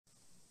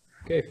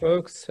Okay,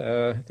 folks,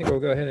 I think we'll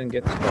go ahead and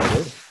get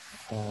started.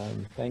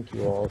 Thank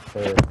you all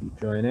for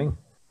joining.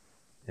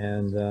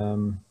 And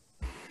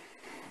I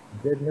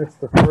did miss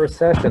the first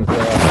session, so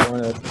I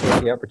want to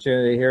take the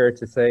opportunity here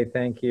to say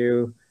thank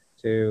you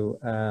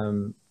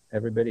to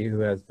everybody who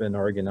has been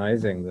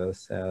organizing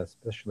this,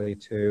 especially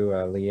to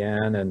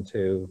Leanne and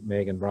to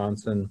Megan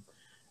Bronson,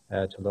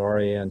 to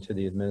Laurie and to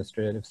the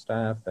administrative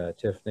staff,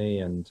 Tiffany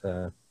and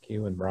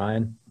Q and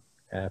Brian,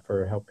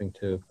 for helping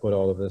to put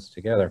all of this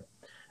together.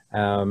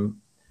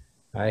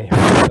 I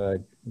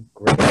heard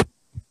great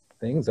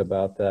things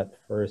about that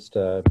first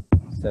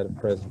set of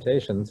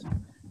presentations,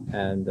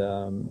 and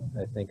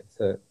I think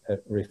it's a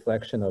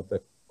reflection of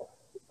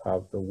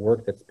the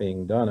work that's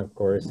being done, of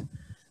course,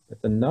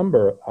 but the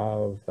number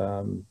of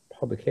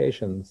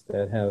publications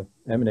that have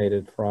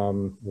emanated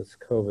from this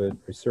COVID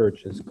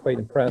research is quite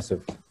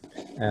impressive,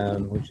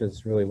 which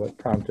is really what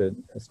prompted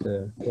us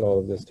to put all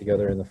of this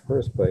together in the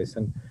first place.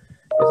 And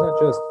it's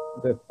not just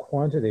the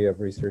quantity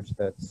of research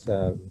that's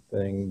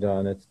being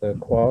done, it's the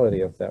quality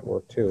of that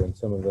work too, and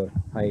some of the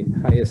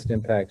highest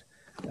impact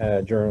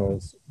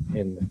journals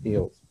in the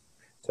fields.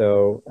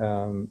 So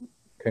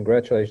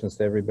congratulations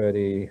to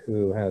everybody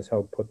who has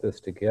helped put this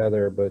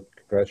together, but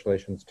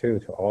congratulations too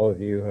to all of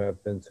you who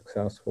have been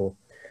successful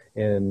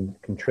in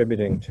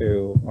contributing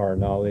to our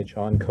knowledge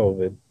on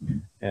COVID,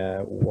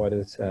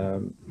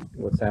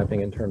 what's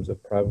happening in terms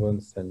of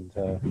prevalence and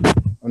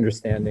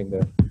understanding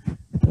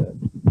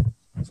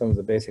some of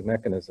the basic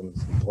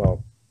mechanisms as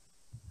well.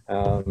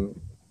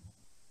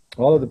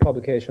 All of the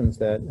publications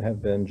that have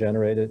been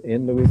generated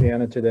in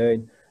Louisiana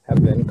today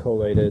have been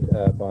collated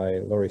by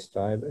Laurie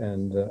Stibe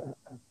and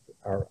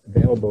are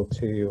available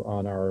to you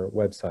on our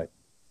website,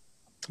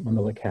 on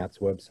the CaTS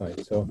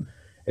website. So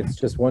it's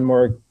just one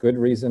more good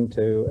reason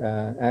to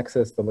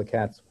access the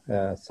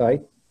CaTS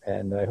site,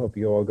 and I hope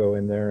you all go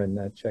in there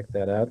and check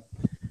that out.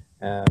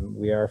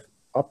 We are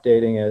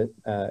updating it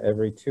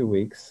every 2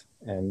 weeks,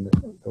 and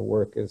the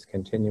work is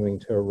continuing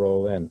to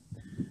roll in.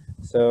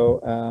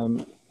 So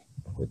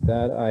with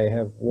that, I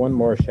have one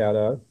more shout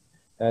out.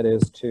 That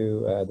is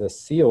to the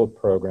SEAL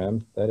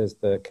program. That is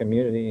the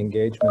Community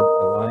Engagement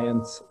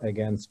Alliance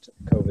Against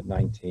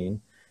COVID-19.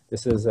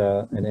 This is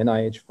an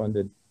NIH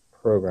funded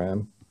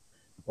program.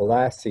 The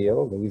last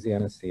SEAL,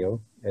 Louisiana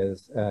SEAL,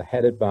 is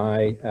headed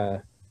by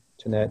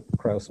Jeanette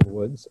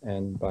Krause-Woods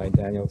and by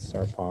Daniel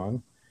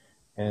Sarpong,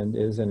 and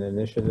is an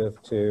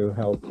initiative to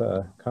help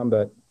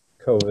combat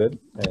COVID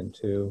and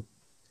to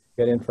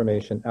get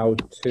information out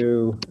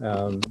to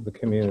the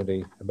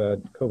community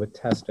about COVID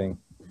testing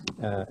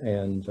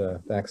and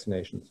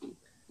vaccinations.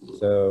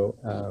 So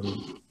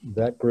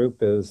that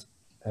group has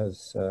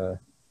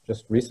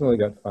just recently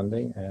got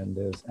funding and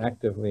is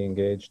actively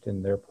engaged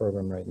in their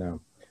program right now.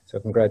 So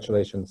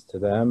congratulations to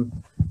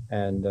them,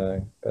 and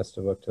best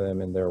of luck to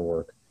them in their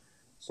work.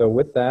 So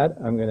with that,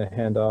 I'm going to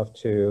hand off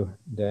to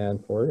Dan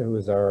Ford, who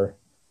is our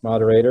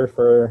moderator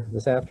for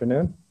this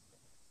afternoon.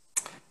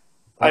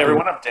 Hi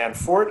everyone, I'm Dan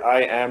Ford.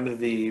 I am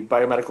the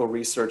Biomedical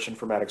Research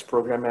Informatics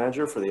Program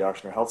Manager for the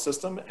Ochsner Health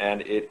System,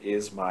 and it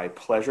is my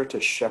pleasure to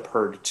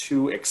shepherd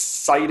two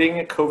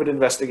exciting COVID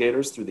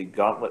investigators through the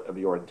gauntlet of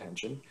your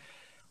attention.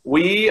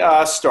 We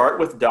start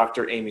with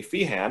Dr. Amy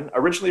Feehan.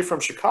 Originally from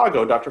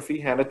Chicago, Dr.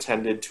 Feehan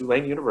attended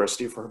Tulane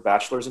University for her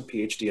bachelor's and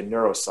PhD in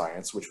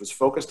neuroscience, which was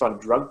focused on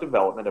drug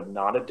development of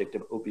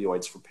non-addictive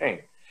opioids for pain.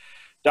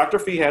 Dr.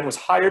 Feehan was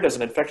hired as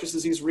an infectious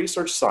disease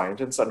research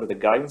scientist under the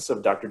guidance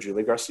of Dr.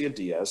 Julie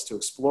Garcia-Diaz to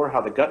explore how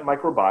the gut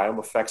microbiome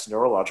affects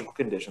neurological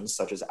conditions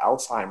such as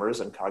Alzheimer's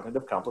and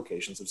cognitive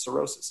complications of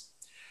cirrhosis.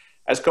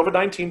 As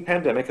COVID-19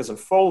 pandemic has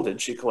unfolded,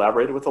 she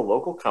collaborated with a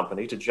local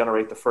company to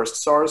generate the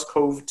first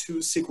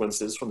SARS-CoV-2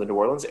 sequences from the New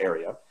Orleans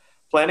area.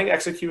 Planning,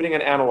 executing,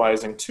 and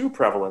analyzing 2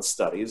 prevalence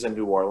studies in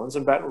New Orleans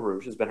and Baton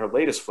Rouge has been her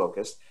latest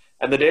focus,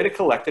 and the data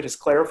collected has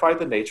clarified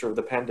the nature of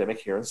the pandemic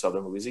here in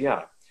southern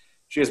Louisiana.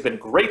 She has been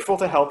grateful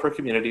to help her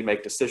community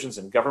make decisions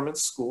in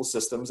governments, school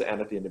systems,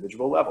 and at the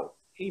individual level.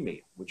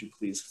 Amy, would you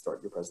please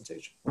start your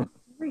presentation?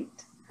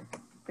 Great.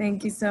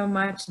 Thank you so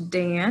much,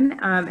 Dan.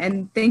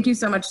 And thank you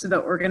so much to the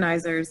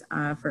organizers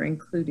for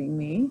including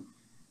me.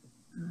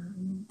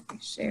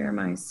 Share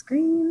my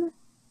screen.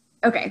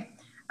 Okay.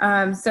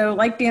 So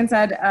like Dan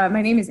said,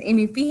 my name is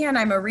Amy Feehan.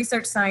 I'm a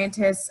research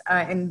scientist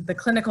in the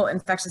Clinical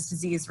Infectious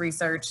Disease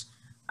Research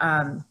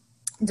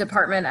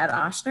Department at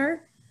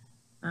Ochsner.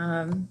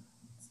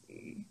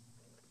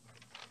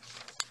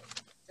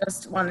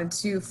 Just wanted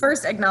to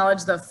first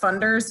acknowledge the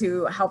funders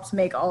who helped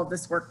make all of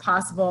this work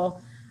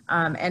possible.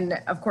 And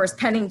of course,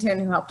 Pennington,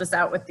 who helped us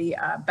out with the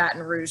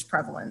Baton Rouge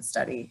prevalence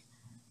study.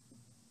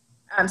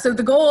 So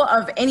the goal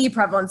of any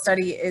prevalence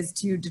study is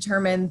to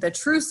determine the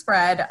true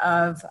spread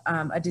of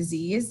a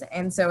disease.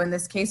 And so in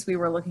this case, we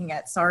were looking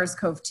at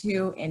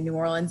SARS-CoV-2 in New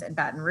Orleans and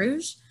Baton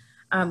Rouge.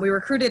 We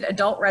recruited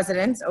adult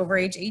residents over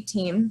age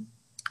 18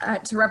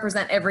 to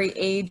represent every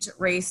age,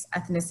 race,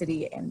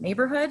 ethnicity, and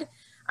neighborhood.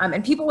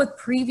 And people with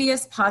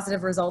previous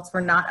positive results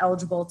were not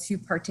eligible to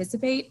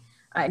participate,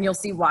 and you'll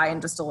see why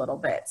in just a little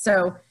bit.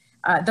 So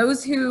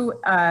those who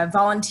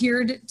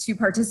volunteered to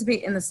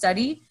participate in the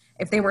study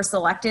If they were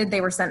selected,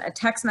 they were sent a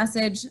text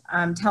message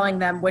telling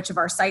them which of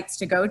our sites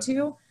to go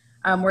to.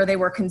 Where they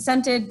were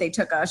consented, they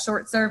took a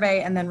short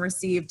survey and then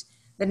received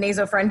the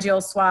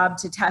nasopharyngeal swab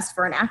to test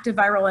for an active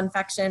viral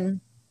infection,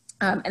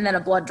 and then a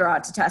blood draw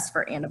to test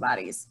for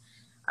antibodies.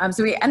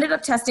 So we ended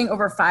up testing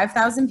over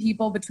 5,000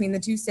 people between the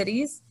two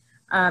cities,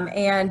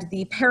 and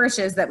the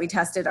parishes that we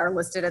tested are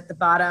listed at the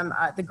bottom.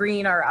 The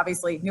green are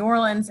obviously New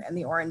Orleans, and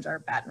the orange are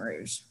Baton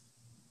Rouge.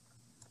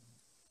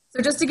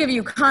 So just to give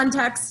you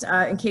context,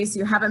 in case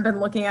you haven't been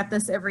looking at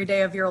this every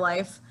day of your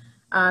life,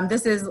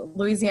 this is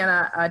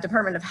Louisiana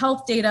Department of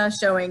Health data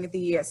showing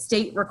the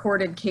state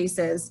recorded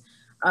cases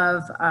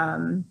of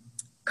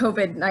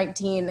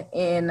COVID-19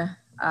 in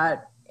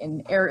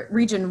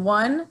Region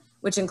 1,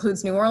 which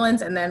includes New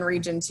Orleans, and then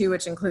Region 2,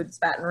 which includes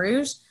Baton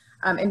Rouge.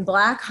 In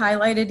black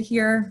highlighted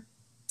here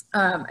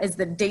is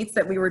the dates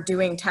that we were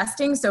doing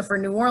testing. So for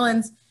New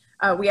Orleans,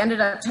 we ended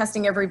up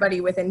testing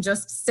everybody within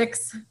just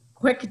 6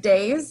 quick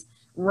days,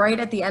 right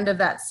at the end of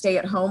that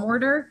stay-at-home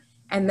order.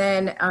 And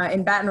then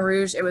in Baton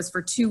Rouge, it was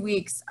for 2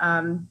 weeks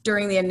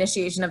during the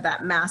initiation of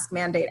that mask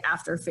mandate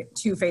after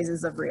 2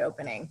 phases of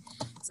reopening.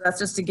 So that's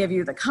just to give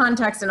you the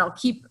context, and I'll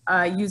keep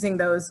using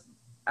those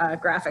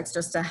graphics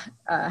just to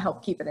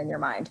help keep it in your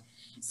mind.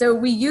 So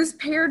we use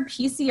paired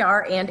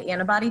PCR and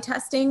antibody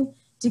testing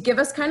to give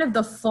us kind of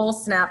the full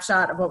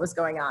snapshot of what was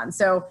going on.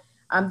 So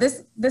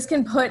this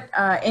can put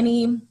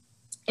any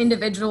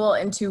individual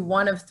into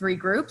one of 3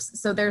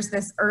 groups. So there's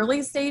this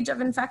early stage of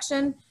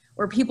infection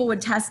where people would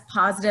test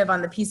positive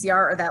on the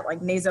PCR or that like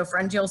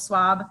nasopharyngeal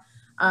swab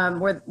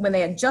when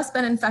they had just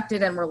been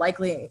infected and were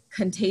likely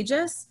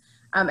contagious.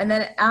 And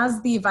then as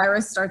the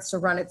virus starts to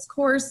run its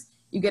course,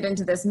 you get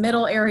into this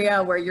middle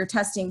area where you're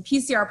testing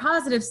PCR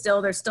positive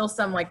still. There's still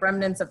some like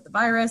remnants of the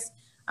virus,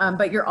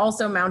 but you're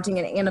also mounting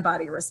an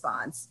antibody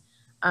response.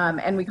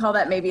 And we call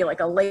that maybe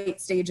like a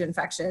late stage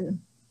infection.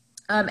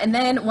 And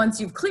then once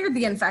you've cleared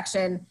the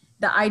infection,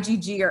 the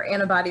IgG or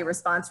antibody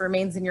response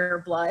remains in your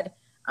blood.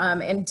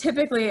 And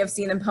typically I've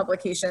seen in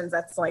publications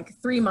that's like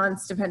 3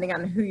 months, depending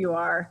on who you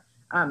are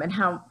and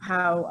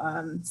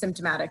how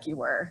symptomatic you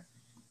were.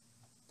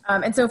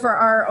 And so for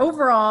our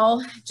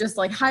overall, just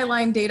like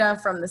highline data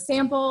from the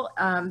sample,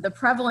 the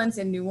prevalence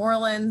in New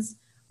Orleans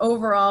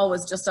overall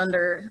was just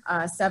under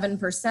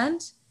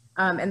 7%.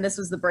 And this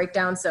was the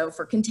breakdown. So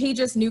for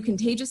new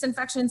contagious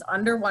infections,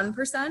 under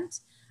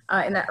 1%.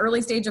 In that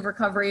early stage of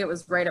recovery, it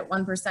was right at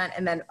 1%.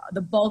 And then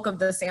the bulk of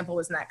the sample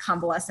was in that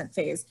convalescent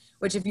phase,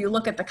 which if you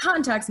look at the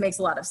context makes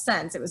a lot of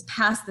sense. It was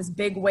past this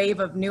big wave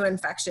of new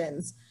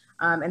infections.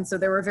 And so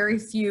there were very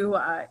few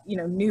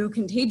new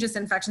contagious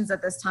infections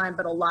at this time,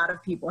 but a lot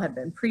of people had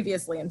been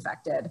previously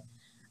infected.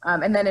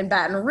 And then in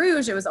Baton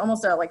Rouge, it was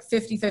almost a like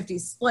 50-50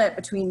 split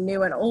between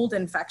new and old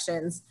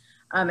infections.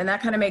 And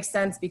that kind of makes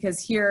sense because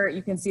here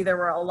you can see there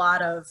were a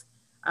lot of,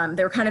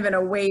 they were kind of in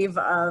a wave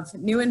of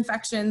new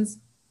infections,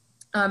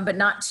 but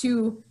not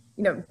too,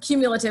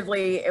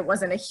 cumulatively, it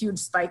wasn't a huge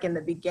spike in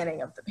the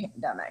beginning of the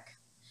pandemic.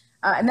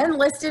 And then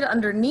listed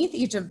underneath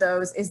each of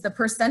those is the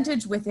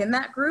percentage within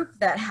that group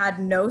that had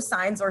no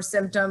signs or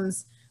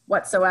symptoms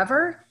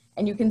whatsoever.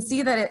 And you can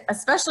see that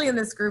especially in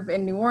this group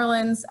in New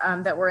Orleans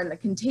that were in the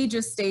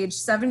contagious stage,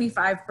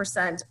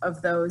 75%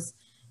 of those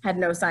had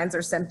no signs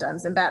or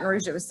symptoms. In Baton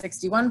Rouge, it was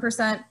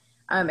 61%.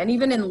 And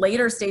even in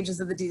later stages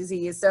of the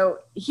disease. So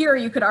here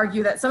you could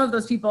argue that some of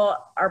those people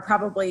are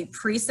probably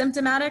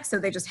pre-symptomatic, so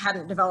they just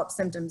hadn't developed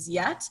symptoms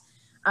yet.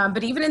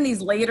 But even in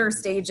these later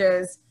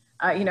stages,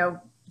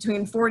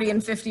 between 40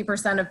 and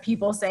 50% of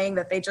people saying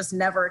that they just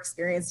never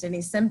experienced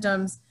any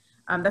symptoms.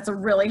 That's a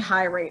really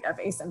high rate of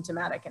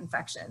asymptomatic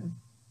infection.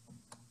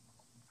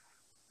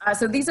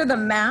 So these are the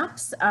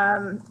maps,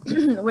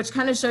 which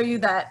kind of show you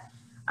that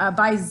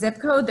by zip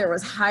code, there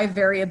was high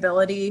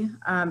variability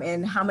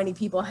in how many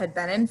people had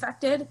been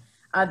infected.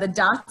 The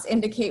dots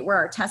indicate where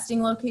our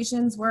testing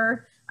locations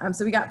were.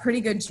 So we got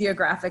pretty good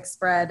geographic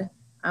spread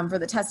for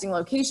the testing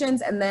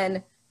locations. And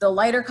then the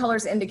lighter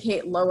colors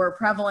indicate lower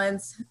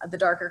prevalence. The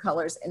darker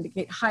colors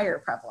indicate higher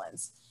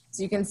prevalence.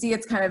 So you can see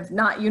it's kind of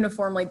not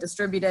uniformly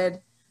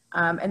distributed.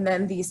 And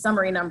then the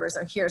summary numbers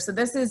are here. So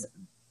this is,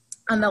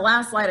 on the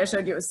last slide I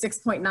showed you, it was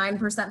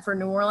 6.9% for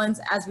New Orleans.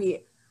 As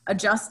we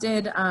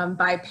adjusted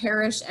by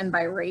parish and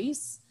by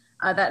race,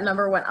 that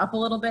number went up a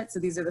little bit. So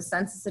these are the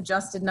census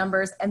adjusted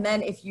numbers. And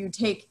then if you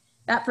take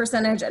that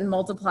percentage and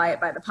multiply it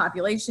by the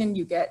population,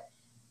 you get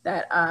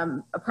that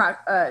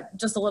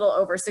just a little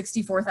over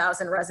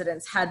 64,000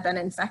 residents had been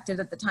infected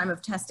at the time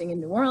of testing in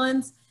New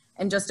Orleans,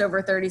 and just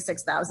over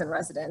 36,000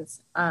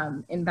 residents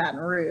in Baton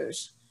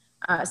Rouge.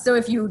 So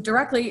if you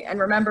directly, and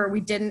remember,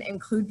 we didn't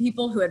include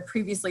people who had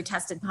previously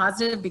tested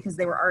positive because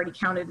they were already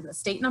counted in the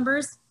state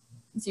numbers.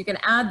 So you can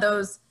add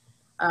those,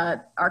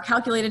 our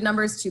calculated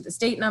numbers to the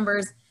state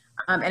numbers.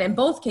 And in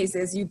both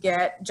cases, you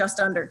get just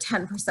under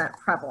 10%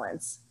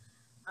 prevalence.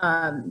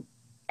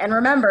 And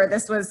remember,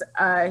 this was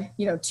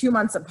 2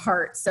 months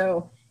apart.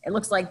 So it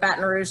looks like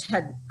Baton Rouge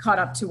had caught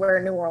up to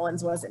where New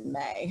Orleans was in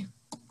May.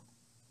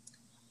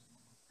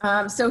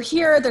 So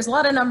here, there's a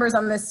lot of numbers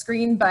on this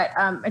screen, but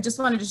I just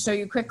wanted to show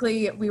you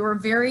quickly, we were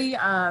very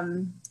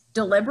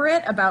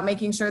deliberate about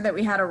making sure that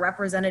we had a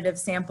representative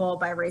sample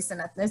by race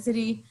and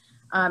ethnicity.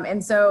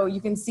 And so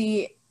you can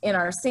see in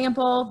our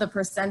sample, the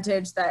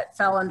percentage that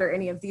fell under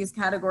any of these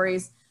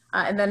categories,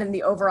 and then in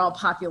the overall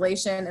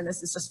population, and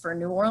this is just for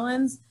New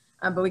Orleans,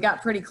 but we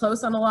got pretty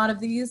close on a lot of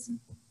these.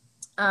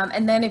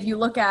 And then if you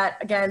look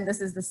at, again, this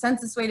is the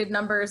census weighted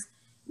numbers,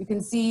 you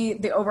can see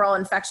the overall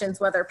infections,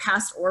 whether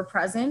past or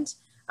present.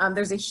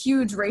 There's a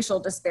huge racial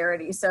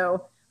disparity.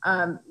 So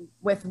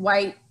with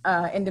white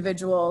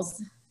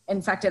individuals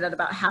infected at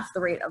about half the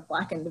rate of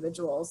Black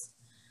individuals.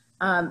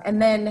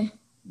 And then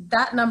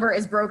that number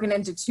is broken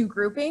into two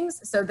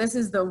groupings. So this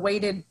is the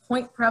weighted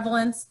point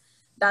prevalence.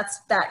 That's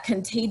that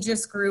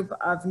contagious group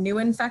of new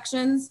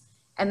infections.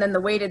 And then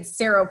the weighted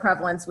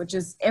seroprevalence, which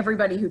is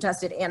everybody who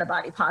tested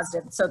antibody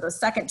positive. So the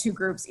second two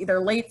groups, either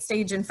late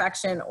stage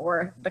infection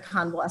or the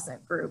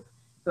convalescent group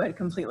who had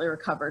completely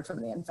recovered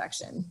from the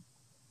infection.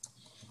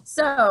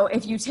 So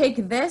if you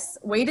take this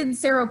weighted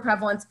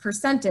seroprevalence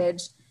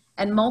percentage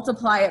and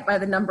multiply it by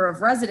the number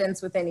of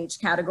residents within each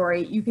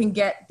category, you can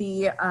get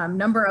the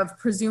number of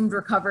presumed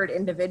recovered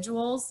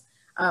individuals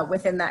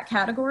within that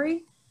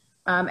category.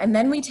 And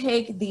then we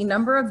take the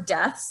number of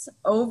deaths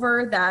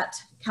over that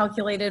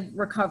calculated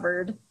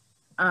recovered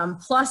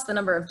plus the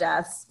number of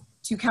deaths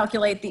to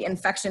calculate the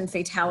infection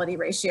fatality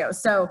ratio.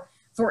 So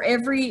for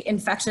every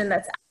infection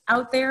that's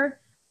out there,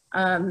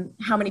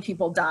 how many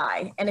people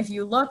die. And if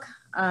you look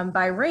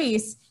by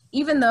race,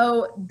 even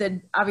though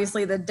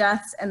obviously the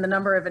deaths and the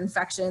number of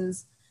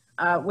infections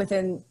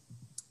within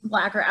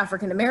Black or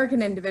African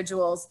American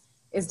individuals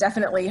is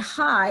definitely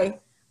high,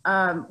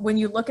 when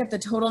you look at the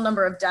total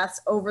number of deaths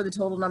over the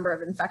total number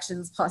of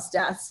infections plus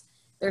deaths,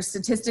 they're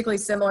statistically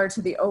similar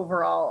to the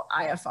overall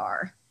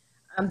IFR.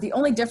 The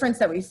only difference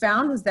that we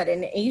found was that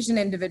in Asian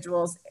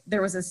individuals,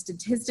 there was a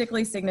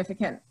statistically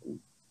significant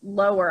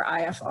lower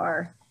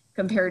IFR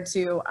compared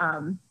to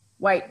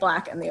white,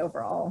 Black, and the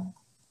overall.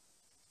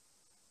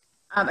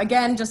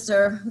 Again, just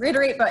to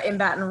reiterate, but in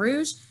Baton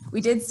Rouge,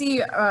 we did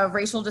see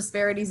racial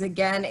disparities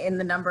again in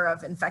the number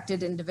of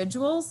infected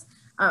individuals.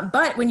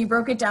 But when you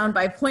broke it down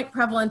by point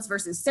prevalence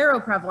versus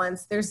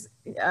seroprevalence,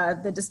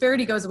 the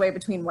disparity goes away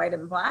between white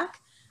and Black.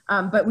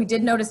 But we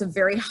did notice a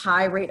very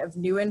high rate of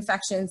new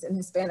infections in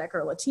Hispanic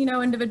or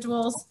Latino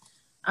individuals.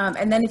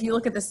 And then if you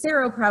look at the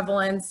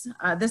seroprevalence,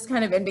 this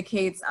kind of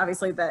indicates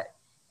obviously that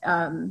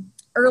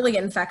early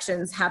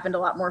infections happened a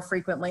lot more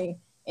frequently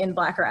in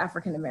Black or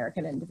African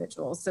American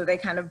individuals. So they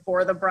kind of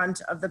bore the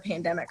brunt of the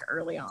pandemic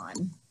early on.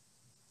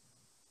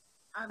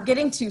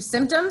 Getting to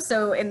symptoms.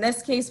 So in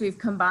this case, we've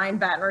combined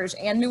Baton Rouge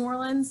and New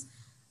Orleans.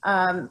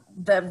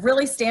 The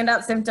really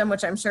standout symptom,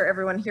 which I'm sure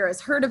everyone here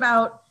has heard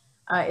about,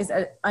 is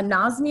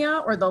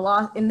anosmia, or the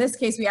loss. In this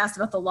case, we asked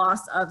about the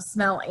loss of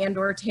smell and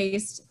or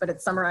taste, but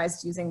it's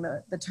summarized using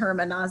the term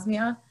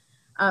anosmia.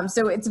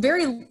 So it's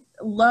very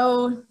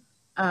low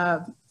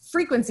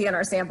frequency in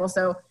our sample.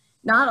 So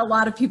not a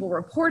lot of people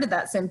reported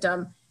that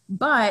symptom,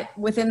 but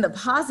within the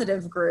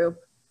positive group,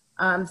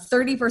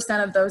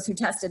 30% of those who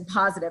tested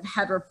positive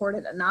had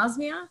reported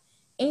anosmia.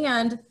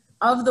 And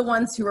of the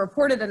ones who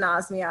reported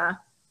anosmia,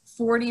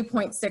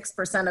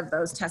 40.6% of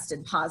those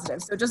tested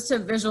positive. So just to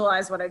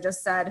visualize what I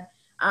just said,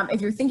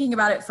 if you're thinking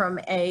about it from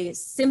a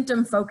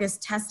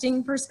symptom-focused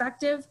testing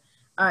perspective,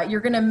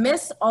 you're gonna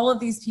miss all of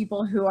these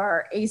people who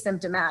are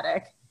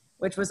asymptomatic,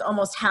 which was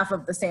almost half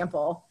of the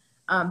sample.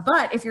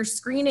 But if you're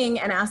screening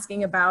and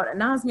asking about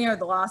anosmia or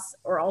the loss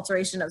or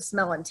alteration of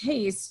smell and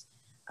taste,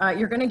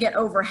 you're gonna get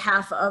over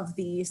half of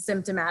the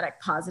symptomatic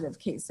positive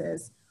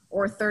cases,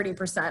 or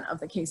 30% of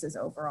the cases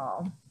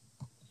overall.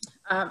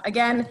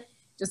 Again,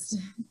 just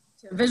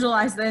to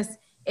visualize this,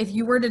 if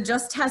you were to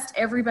just test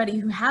everybody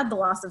who had the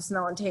loss of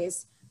smell and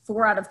taste,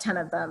 4 out of 10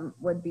 of them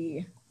would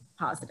be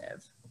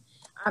positive.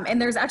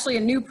 And there's actually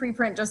a new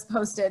preprint just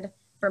posted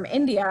from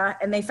India,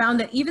 and they found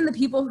that even the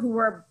people who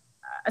were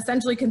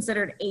essentially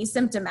considered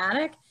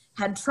asymptomatic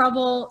had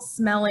trouble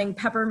smelling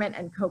peppermint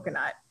and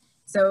coconut.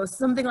 So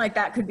something like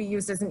that could be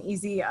used as an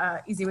easy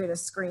way to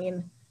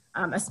screen,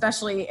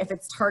 especially if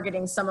it's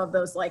targeting some of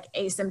those like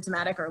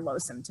asymptomatic or low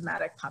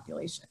symptomatic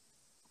population.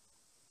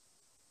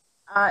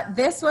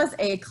 This was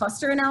a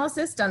cluster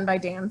analysis done by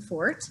Dan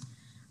Fort.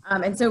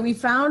 And so we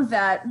found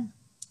that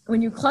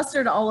when you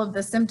clustered all of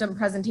the symptom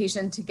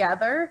presentation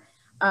together,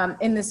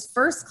 in this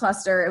first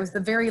cluster, it was the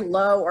very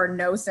low or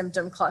no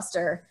symptom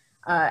cluster.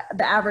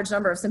 The average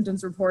number of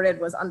symptoms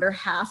reported was under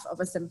half of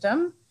a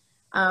symptom,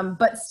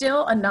 but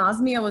still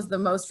anosmia was the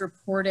most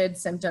reported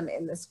symptom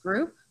in this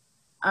group.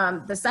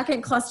 The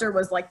second cluster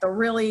was like the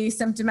really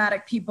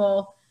symptomatic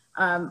people.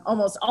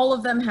 Almost all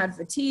of them had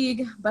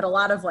fatigue, but a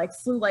lot of like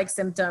flu-like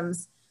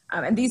symptoms.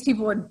 And these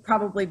people would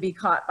probably be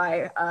caught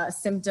by a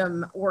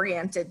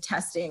symptom-oriented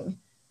testing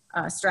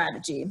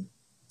strategy.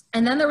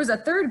 And then there was a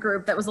third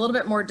group that was a little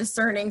bit more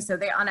discerning. So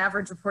they on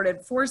average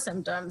reported 4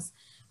 symptoms.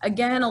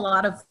 Again, a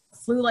lot of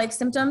flu-like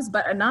symptoms,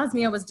 but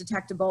anosmia was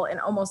detectable in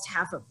almost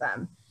half of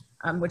them,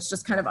 which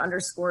just kind of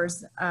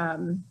underscores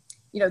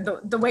you know,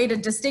 the way to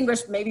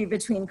distinguish maybe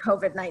between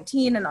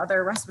COVID-19 and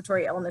other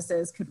respiratory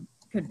illnesses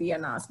could be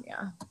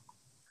anosmia.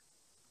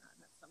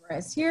 That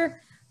summarized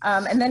here.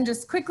 And then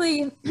just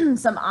quickly,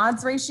 some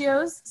odds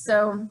ratios.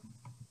 So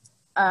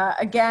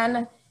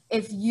again,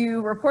 if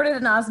you reported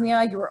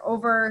anosmia,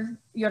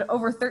 you had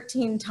over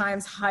 13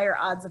 times higher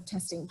odds of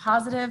testing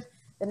positive.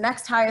 The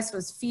next highest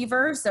was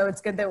fever, so it's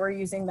good that we're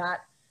using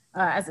that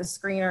as a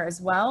screener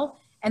as well.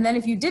 And then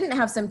if you didn't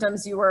have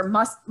symptoms, you were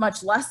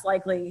much less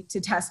likely to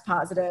test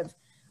positive.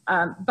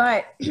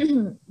 But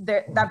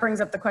that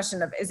brings up the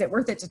question of, is it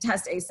worth it to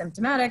test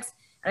asymptomatics?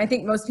 And I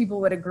think most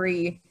people would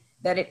agree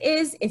that it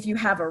is if you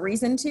have a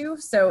reason to.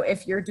 So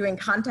if you're doing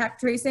contact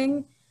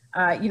tracing,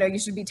 you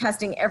should be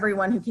testing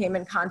everyone who came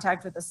in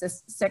contact with a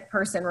sick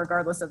person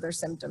regardless of their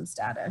symptom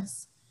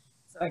status.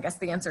 So I guess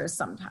the answer is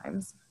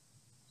sometimes.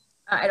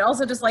 I'd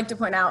also just like to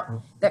point out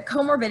that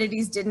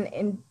comorbidities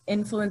didn't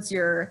influence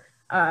your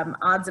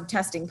odds of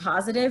testing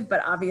positive,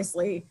 but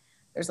obviously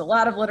there's a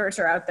lot of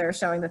literature out there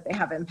showing that they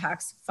have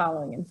impacts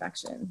following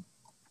infection.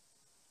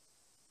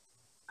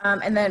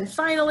 And then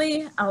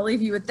finally, I'll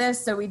leave you with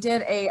this. So we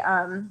did a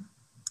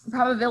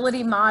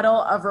probability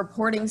model of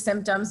reporting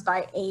symptoms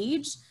by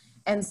age.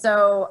 And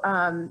so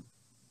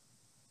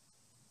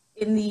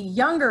in the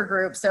younger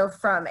group, so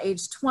from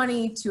age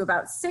 20 to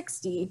about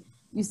 60,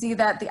 you see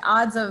that the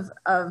odds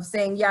of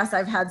saying, yes,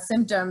 I've had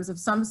symptoms of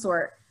some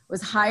sort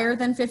was higher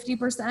than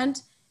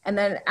 50%. And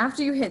then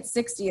after you hit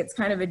 60, it's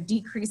kind of a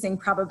decreasing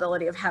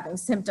probability of having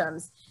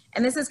symptoms.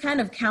 And this is kind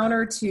of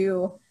counter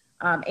to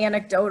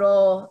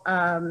anecdotal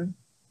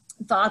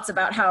thoughts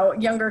about how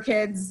younger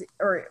kids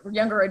or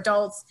younger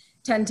adults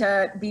tend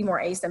to be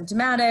more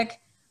asymptomatic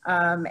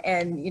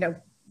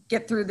and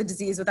get through the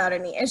disease without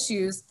any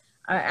issues.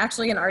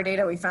 Actually, in our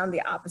data, we found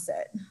the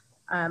opposite.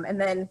 And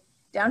then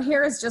down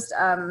here is just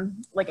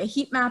like a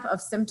heat map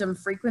of symptom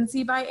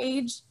frequency by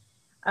age.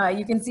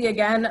 You can see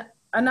again,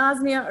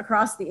 anosmia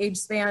across the age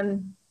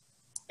span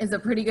is a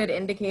pretty good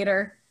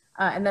indicator.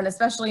 And then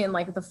especially in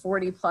like the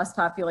 40 plus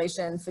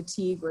population,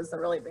 fatigue was a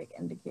really big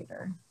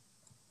indicator.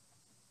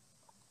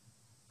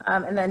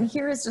 And then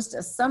here is just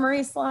a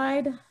summary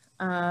slide.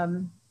 I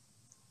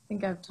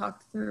think I've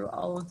talked through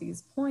all of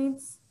these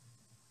points.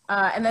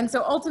 And then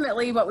so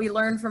ultimately what we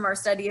learned from our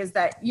study is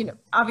that,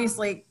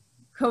 obviously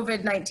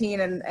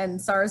COVID-19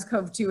 and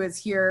SARS-CoV-2 is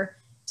here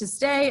to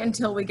stay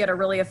until we get a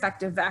really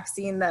effective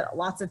vaccine that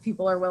lots of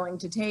people are willing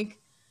to take.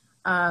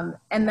 And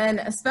then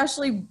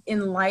especially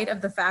in light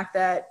of the fact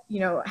that,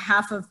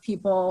 half of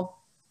people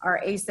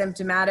are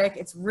asymptomatic,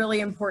 it's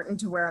really important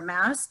to wear a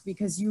mask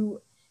because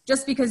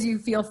just because you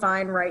feel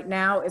fine right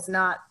now is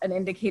not an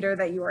indicator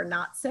that you are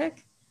not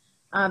sick.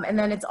 And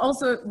then it's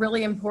also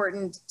really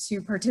important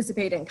to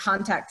participate in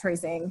contact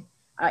tracing,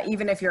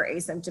 even if you're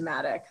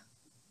asymptomatic.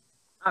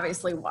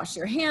 Obviously wash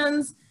your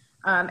hands.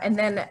 And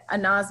then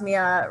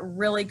anosmia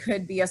really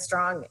could be a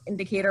strong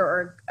indicator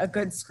or a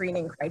good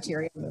screening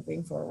criteria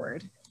moving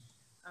forward.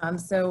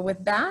 So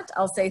with that,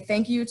 I'll say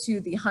thank you to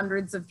the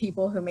hundreds of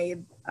people who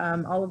made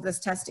all of this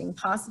testing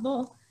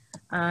possible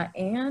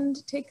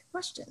and take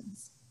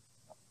questions.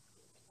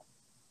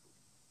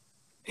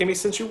 Amy,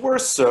 since you were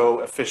so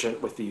efficient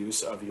with the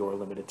use of your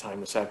limited time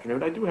this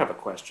afternoon, I do have a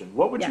question.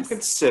 What would you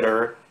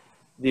consider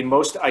the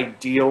most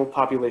ideal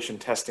population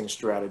testing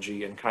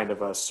strategy in kind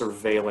of a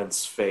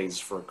surveillance phase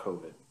for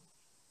COVID?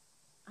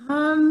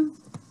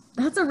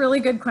 That's a really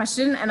good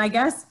question. And I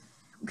guess,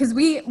 because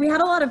we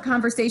had a lot of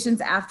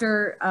conversations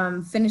after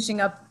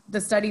finishing up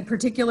the study,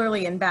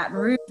 particularly in Baton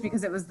Rouge,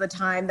 because it was the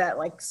time that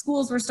like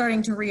schools were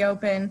starting to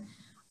reopen.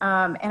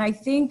 And I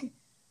think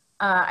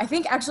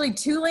actually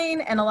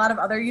Tulane and a lot of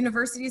other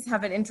universities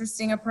have an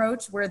interesting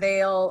approach where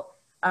they'll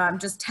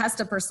just test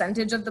a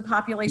percentage of the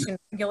population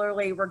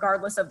regularly,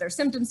 regardless of their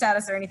symptom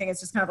status or anything. It's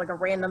just kind of like a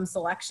random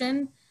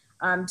selection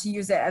to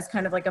use it as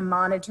kind of like a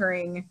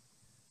monitoring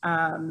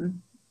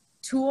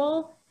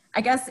tool. I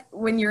guess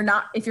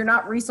if you're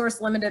not resource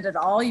limited at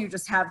all, you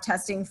just have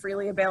testing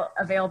freely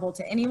available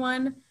to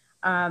anyone.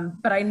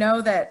 But I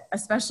know that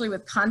especially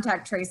with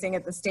contact tracing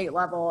at the state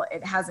level,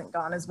 it hasn't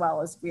gone as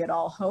well as we had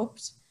all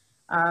hoped.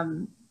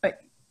 But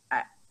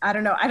I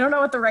don't know. I don't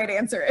know what the right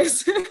answer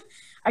is.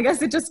 I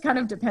guess it just kind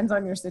of depends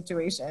on your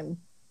situation.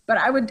 But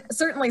I would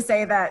certainly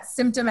say that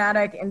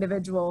symptomatic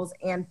individuals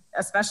and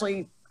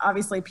especially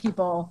obviously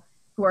people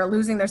who are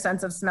losing their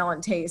sense of smell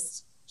and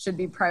taste should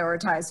be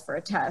prioritized for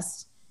a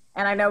test.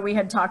 And I know we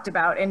had talked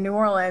about in New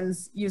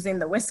Orleans using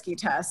the whiskey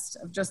test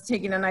of just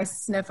taking a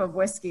nice sniff of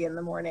whiskey in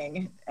the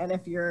morning. And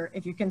if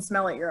you can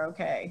smell it, you're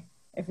okay.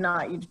 If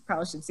not, you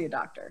probably should see a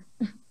doctor.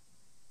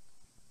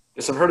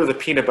 Yes, I've heard of the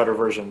peanut butter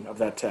version of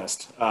that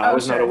test. I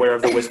was not aware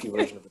of the whiskey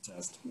version of the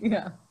test.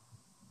 Yeah.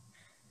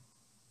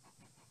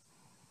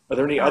 Are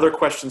there any other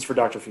questions for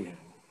Dr. Feehan?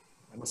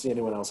 I don't see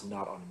anyone else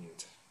not on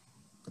mute.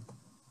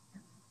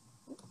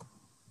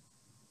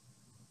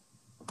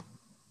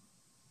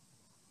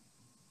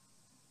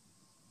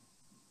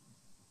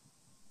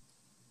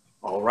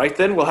 All right,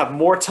 then we'll have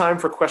more time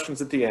for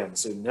questions at the end,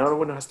 so no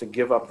one has to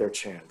give up their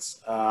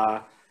chance.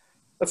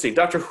 Let's see,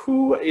 Dr.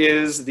 Hu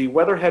is the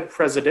Weatherhead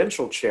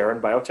Presidential Chair in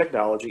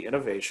Biotechnology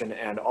Innovation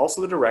and also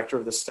the Director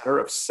of the Center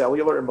of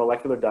Cellular and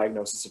Molecular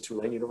Diagnosis at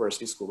Tulane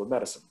University School of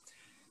Medicine.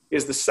 He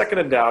is the second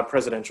endowed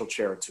presidential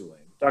chair at Tulane.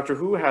 Dr.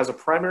 Hu has a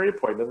primary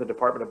appointment in the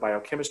Department of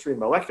Biochemistry and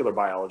Molecular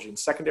Biology and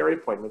secondary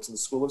appointments in the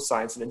School of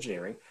Science and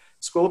Engineering,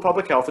 School of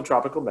Public Health and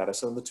Tropical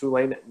Medicine, and the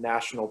Tulane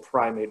National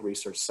Primate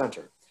Research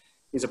Center.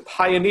 He's a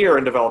pioneer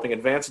in developing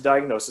advanced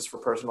diagnosis for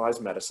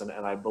personalized medicine,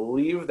 and I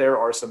believe there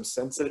are some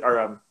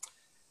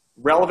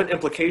relevant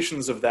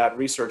implications of that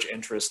research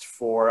interest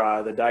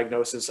for the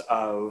diagnosis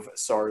of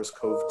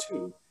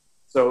SARS-CoV-2.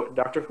 So,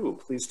 Dr. Hu,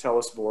 please tell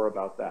us more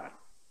about that.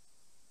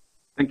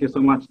 Thank you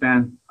so much,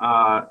 Dan,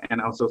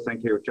 and also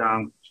thank you,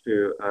 John,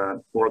 to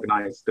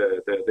organize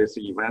this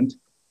event.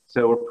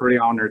 So we're pretty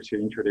honored to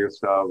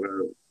introduce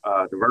the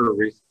very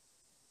recent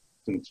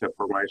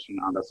information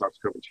on the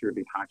SARS-CoV-2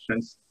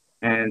 detections.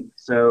 And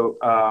so,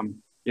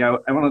 yeah,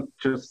 I want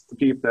to just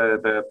give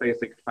the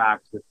basic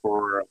facts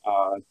for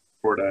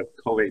the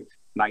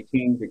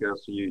COVID-19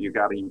 because you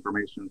got the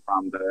information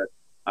from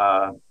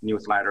the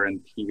newsletter and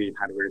TV,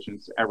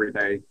 televisions every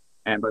day.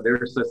 But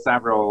there's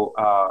several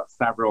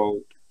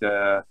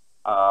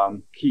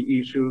key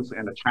issues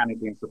and the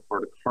challenges for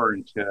the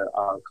current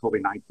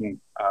COVID-19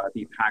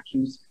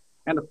 detections.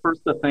 And the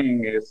first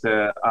thing is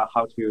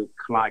how to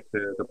collect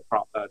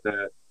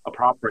the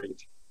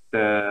appropriate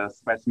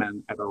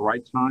specimen at the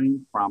right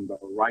time from the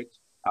right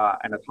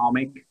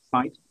anatomic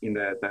site in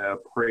the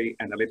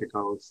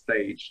pre-analytical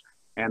stage.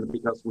 And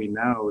because we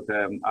know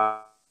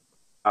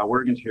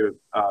we're going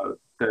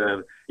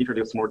to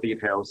introduce more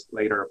details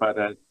later, but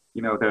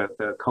you know, the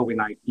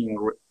COVID-19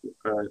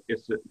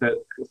 is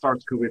the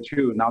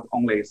SARS-CoV-2 not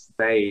only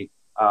stay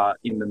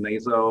in the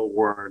nasal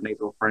or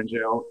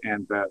nasopharyngeal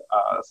and the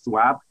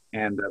swab,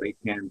 and they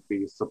can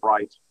be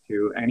spread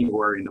to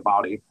anywhere in the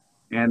body.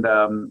 And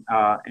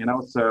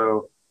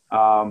also,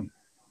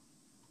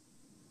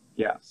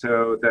 yeah,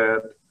 so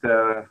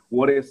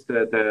what is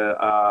the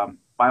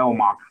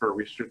biomarker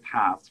we should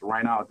test?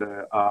 Right now,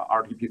 the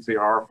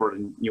RT-PCR for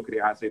the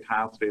nucleic acid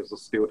test is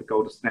still the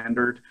gold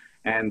standard.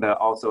 And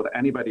also the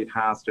antibody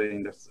test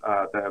in this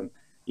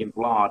in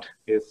blood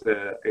is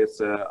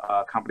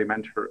a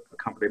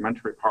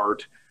complementary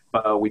part.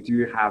 But we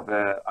do have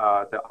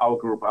our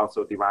group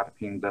also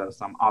developing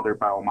some other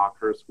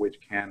biomarkers which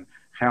can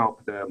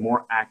help the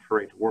more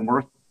accurate or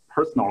more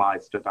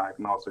personalized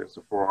diagnosis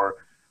for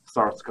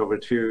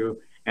SARS-CoV-2.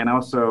 And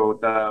also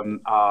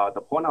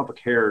the point of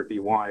care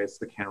device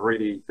can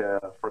really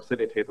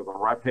facilitate the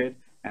rapid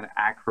and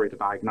accurate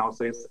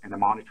diagnosis and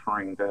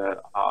monitoring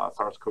the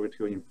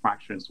SARS-CoV-2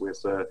 infections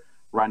with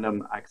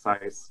random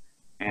access.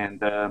 And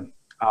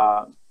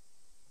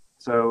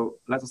so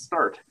let's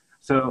start.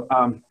 So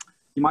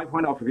in my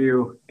point of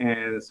view,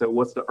 and so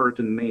what's the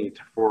urgent need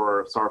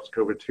for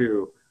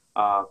SARS-CoV-2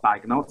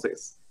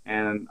 diagnosis?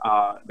 And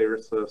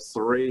there's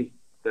three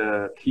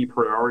key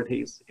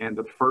priorities. And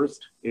the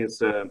first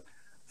is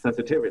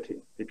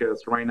sensitivity,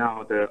 because right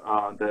now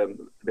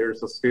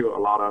there's still a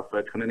lot of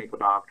clinical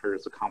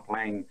doctors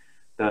complain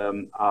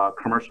the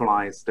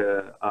commercialized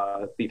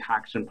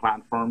detection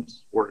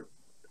platforms or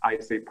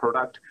IC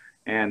product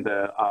and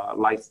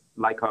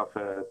lack of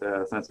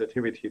the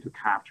sensitivity to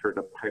capture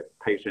the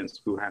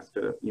patients who has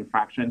the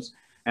infections.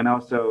 And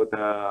also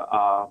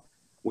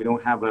we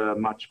don't have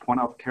much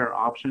point of care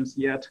options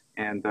yet.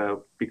 And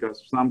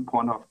because some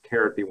point of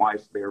care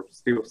device, they're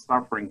still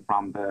suffering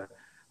from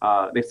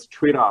this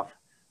trade-off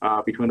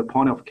between the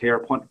point of care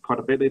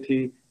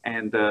portability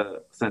and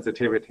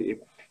sensitivity,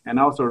 and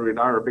also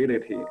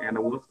reliability. And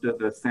what's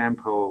the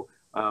sample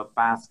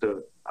best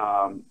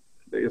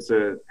is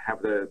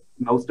have the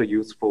most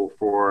useful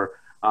for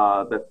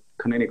the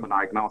clinical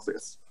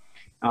diagnosis.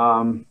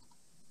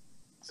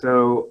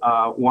 So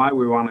why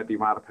we want to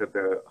develop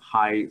the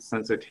high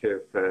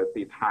sensitive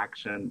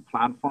detection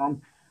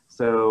platform.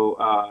 So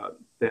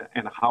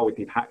and how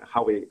we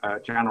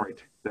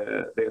generate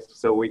this.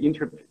 So we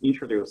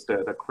introduced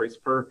the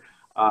CRISPR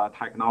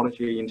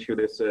technology into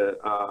this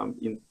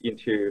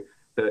into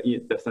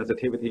the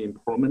sensitivity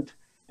improvement.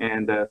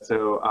 And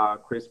so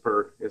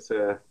CRISPR is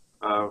a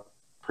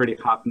pretty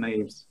hot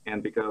names,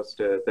 and because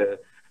the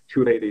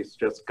two ladies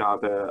just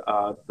got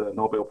the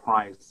Nobel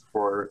Prize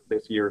for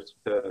this year's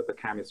the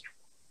chemistry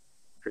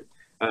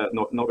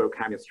Nobel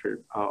Chemistry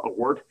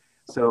Award.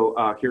 So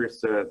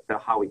here's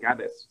how we got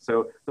this.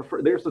 So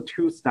there's a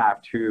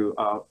two-step to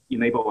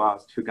enable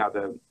us to get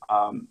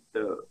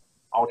the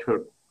ultra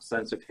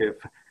sensitive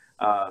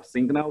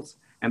signals.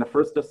 And the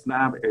first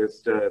step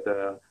is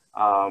the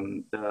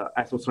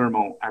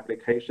isothermal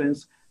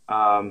applications,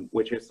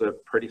 which is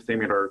pretty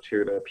similar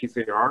to the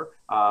PCR,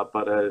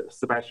 but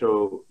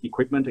special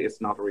equipment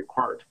is not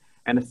required.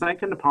 And the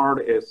second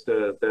part is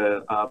the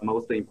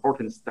most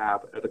important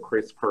step at the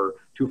CRISPR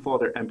to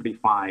further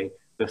amplify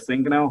the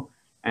signal.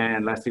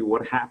 And let's see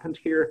what happened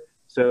here.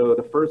 So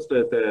the first,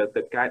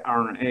 the guide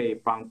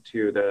RNA bound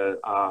to the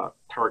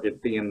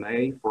target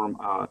DNA from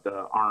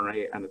the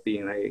RNA and the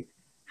DNA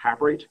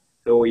hybrid.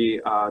 So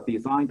we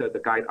designed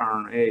the guide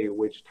RNA,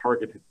 which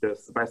targeted the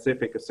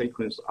specific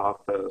sequence of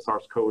the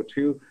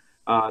SARS-CoV-2.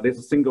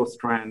 This single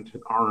strand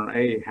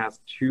RNA has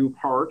two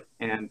parts,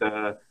 and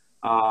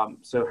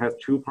So it has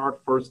two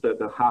parts. First,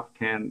 the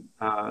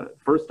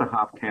first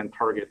half can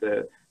target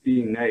the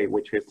DNA,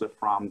 which is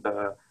from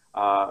the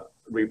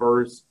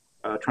reverse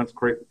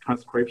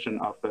transcription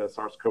of the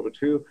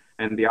SARS-CoV-2,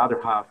 and the other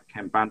half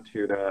can bind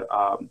to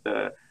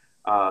the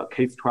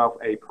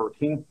CaTS12A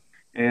protein.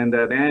 And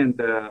then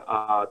the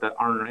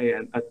RNA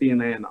and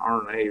DNA and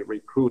RNA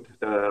recruit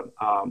the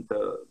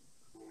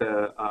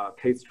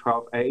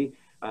CaTS12A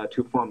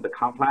to form the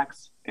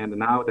complex, and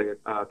now the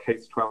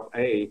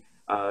CaTS12A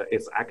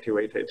is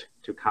activated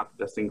to cut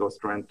the single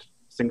strand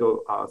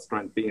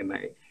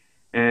DNA.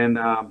 And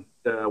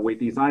we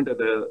designed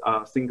the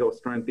single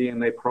strand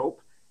DNA probe,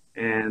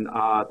 and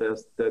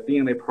the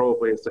DNA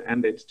probe is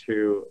ended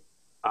to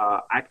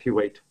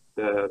activate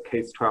the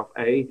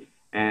CaTS12A,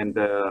 and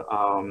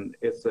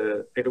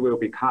it will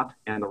be cut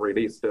and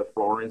release the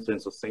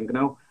fluorescence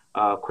signal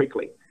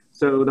quickly.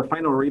 So the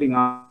final reading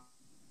out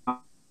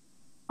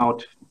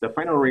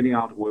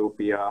will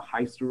be a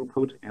high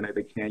throughput, and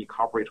it can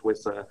incorporate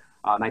with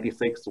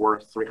 96 or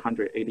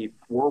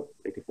 384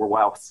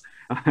 wells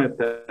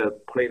the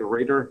plate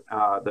reader.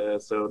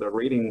 So the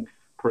reading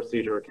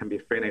procedure can be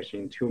finished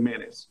in 2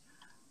 minutes.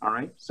 All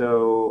right.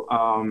 So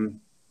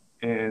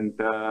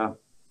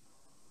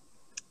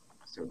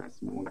so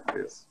let's move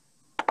this.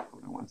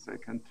 Hold on 1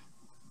 second.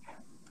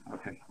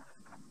 Okay.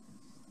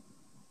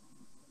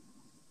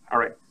 All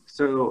right.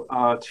 So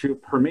to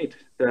permit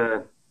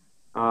the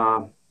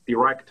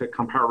direct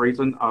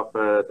comparison of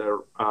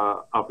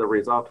the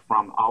result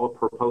from our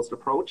proposed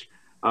approach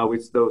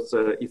with those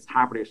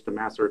established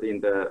methods in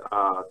the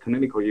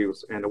clinical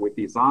use, and we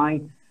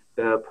design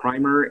the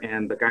primer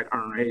and the guide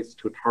RNAs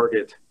to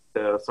target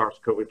the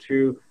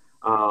SARS-CoV-2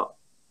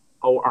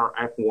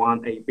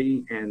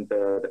 ORF1AB and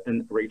the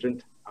N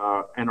region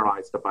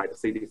analyzed by the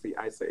CDC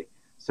assay.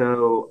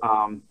 So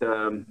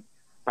the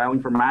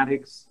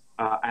bioinformatics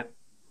at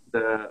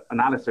the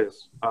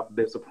analysis of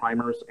these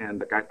primers and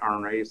the guide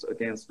RNAs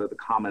against the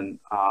common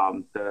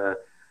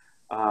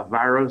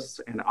virus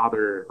and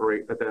other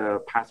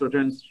the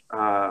pathogens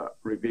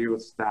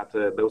reveals that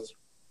those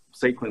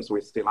sequence we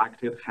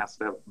selected has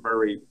a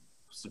very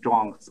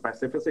strong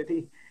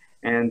specificity,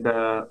 and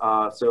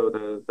so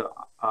the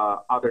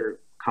other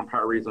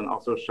comparison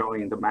also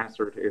showing the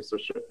method is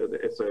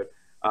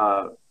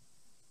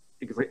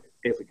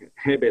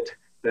exhibit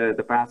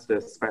the best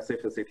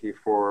specificity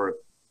for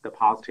the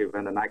positive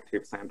and the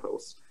negative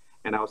samples,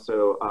 and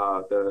also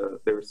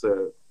there's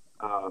a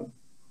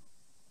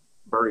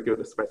very good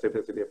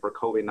specificity for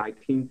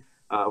COVID-19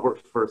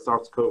 for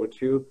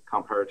SARS-CoV-2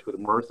 compared to the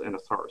MERS and the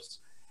SARS.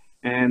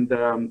 And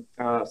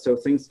so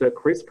since the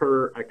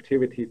CRISPR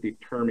activity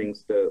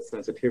determines the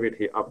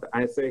sensitivity of the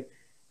assay,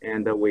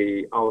 and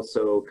we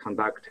also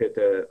conducted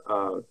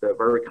the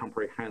very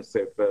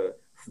comprehensive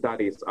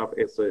studies of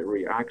its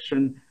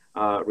reaction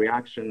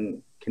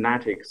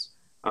kinetics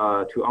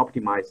to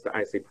optimize the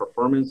assay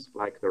performance,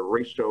 like the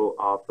ratio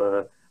of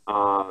the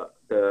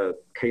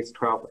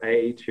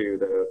CaTS12A to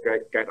the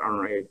guide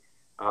RNA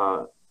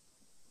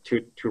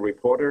to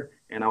reporter,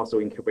 and also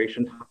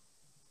incubation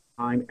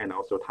time and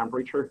also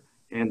temperature.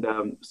 And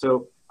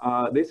so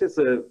this is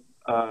the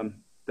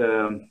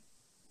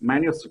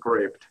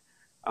manuscript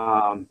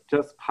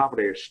just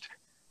published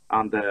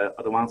on the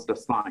Advanced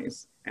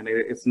Science, and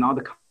it's not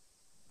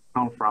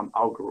come from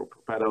our group,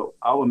 but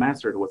our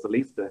method was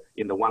listed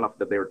in one of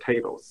their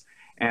tables.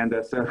 And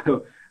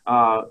so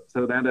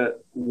then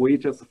we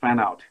just found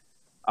out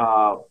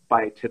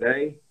by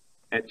today,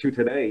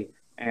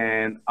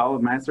 and our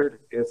method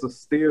is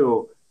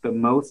still the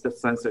most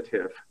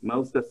sensitive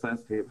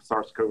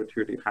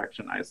SARS-CoV-2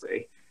 detection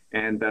assay.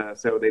 And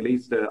so the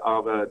list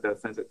of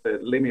the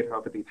limit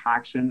of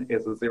detection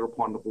is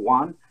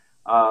 0.1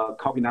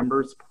 copy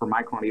numbers per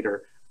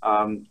microliter.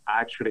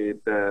 Actually,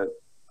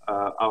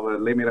 our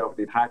limit of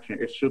detection,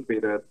 it should be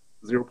the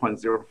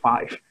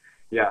 0.05.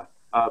 Yeah,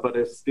 but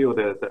it's still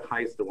the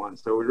highest one.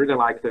 So we really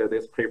like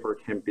this paper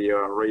can be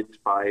read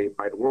by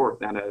the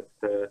world, and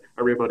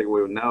everybody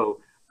will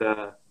know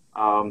the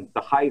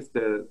highest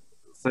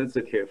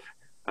sensitive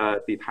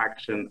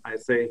detection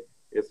assay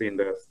is in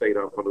the state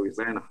of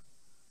Louisiana.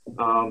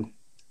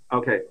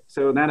 Okay,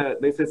 so then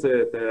this is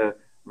the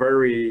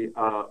very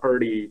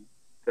early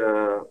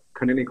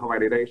clinical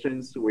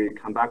validations we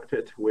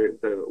conducted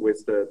with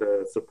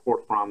the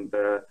support from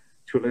the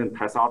Tulane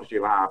pathology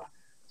lab.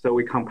 So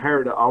we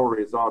compared our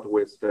result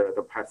with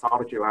the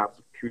pathology lab's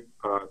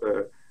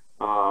the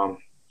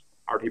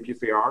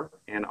RT-PCR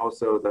and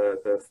also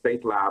the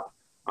state lab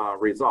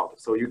result.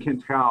 So you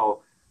can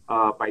tell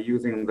by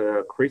using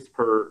the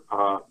CRISPR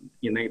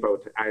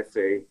enabled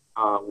assay,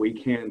 we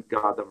can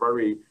get a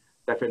very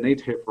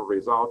definitive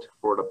result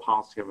for the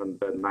positive and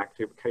the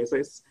negative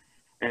cases.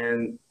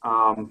 And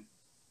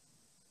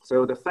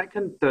so the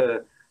second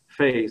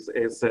phase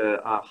is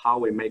how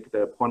we make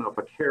the point of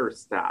care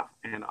staff,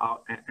 and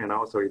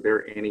also if there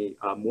are any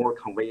more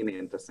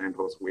convenient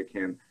samples we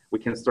can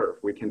serve,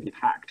 we can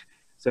detect.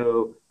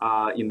 So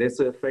in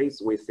this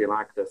phase, we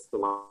select the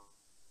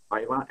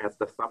saliva as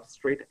the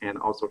substrate, and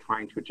also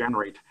trying to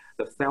generate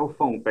the cell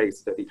phone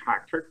based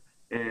detector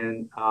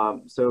And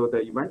so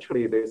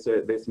eventually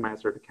this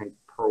method can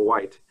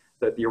provide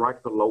the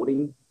direct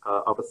loading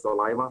of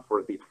saliva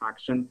for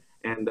detection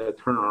and the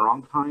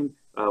turnaround time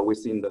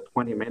within the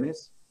 20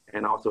 minutes.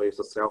 And also it's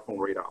a cell phone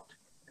readout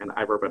and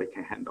everybody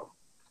can handle,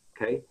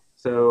 okay?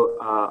 So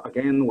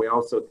again, we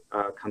also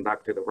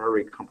conducted a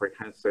very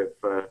comprehensive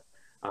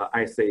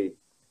assay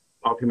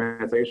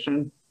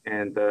optimization,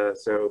 and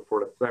so for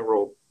the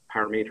several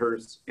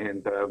parameters,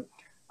 and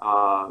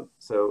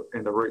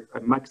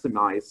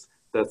maximize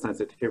the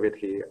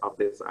sensitivity of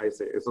this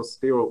assay is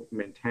still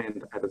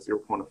maintained at a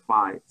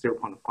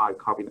 0.05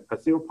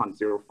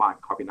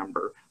 copy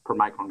number per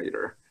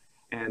microliter.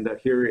 And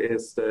here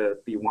is the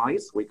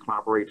device. We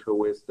collaborate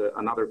with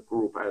another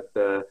group at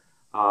the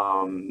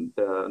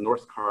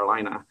North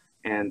Carolina,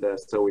 and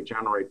so we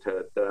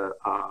generated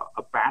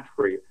a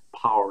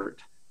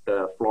battery-powered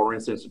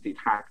fluorescence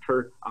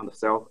detector on the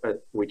cell,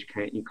 which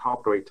can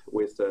incorporate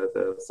with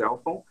the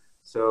cell phone.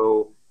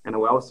 So, and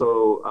we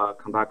also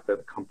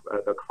conducted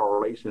the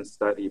correlation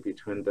study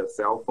between the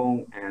cell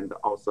phone and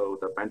also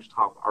the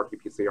benchtop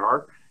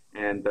RT-PCR,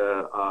 and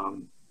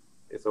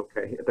it's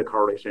okay. The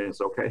correlation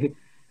is okay.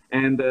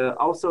 And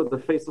also the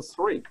phase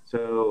 3.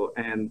 So,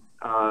 and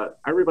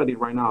everybody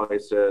right now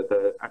is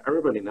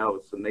everybody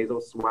knows the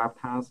nasal swab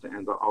test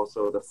and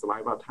also the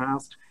saliva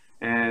test,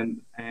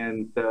 and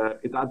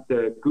is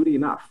that good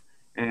enough?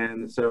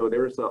 And so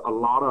there's a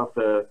lot of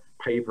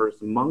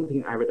papers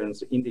mounting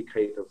evidence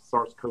indicate that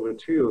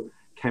SARS-CoV-2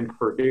 can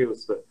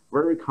produce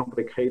very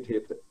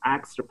complicated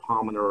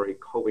extrapulmonary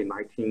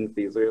COVID-19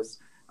 disease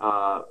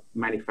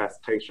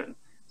manifestation.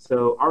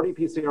 So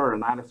RT-PCR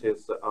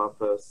analysis of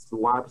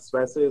swab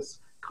species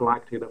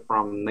collected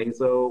from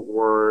nasal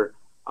or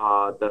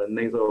the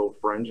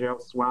nasopharyngeal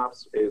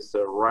swabs is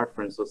a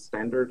reference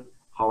standard.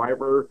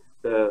 However,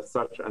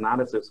 such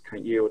analysis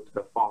can yield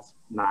the false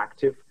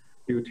negative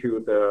due to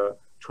the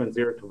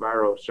transient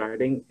viral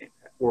shedding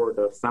or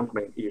the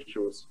sampling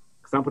issues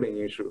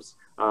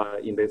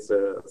in this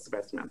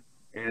specimen.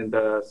 And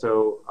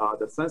so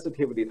the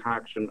sensitive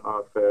detection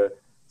of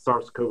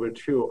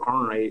SARS-CoV-2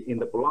 RNA in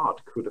the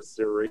blood could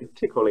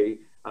theoretically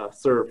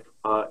serve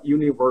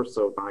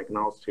universal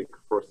diagnostic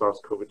for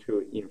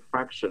SARS-CoV-2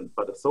 infection.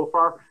 But so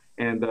far,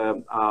 and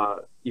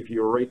if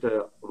you read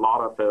a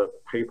lot of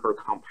paper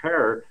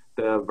compare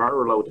the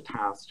viral load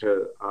test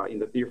in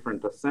the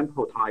different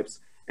sample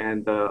types,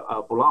 and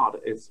blood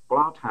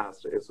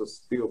test is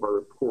still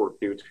very poor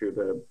due to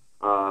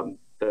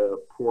the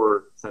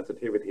poor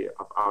sensitivity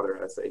of other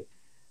assay.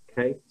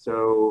 Okay,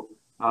 so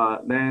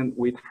then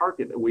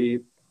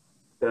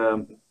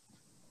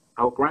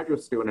our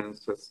graduate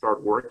students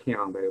start working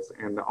on this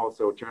and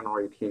also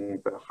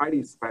generating the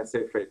highly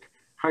specific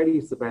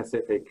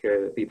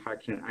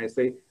detection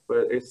assay,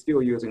 but it's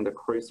still using the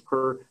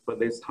CRISPR, but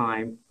this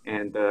time,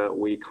 and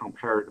we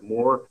compared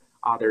more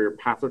other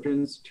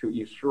pathogens to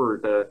ensure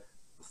the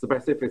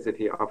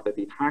specificity of the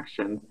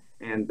detection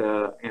and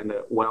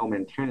well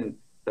maintain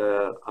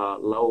the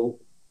low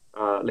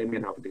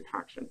limit of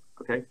detection,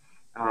 okay?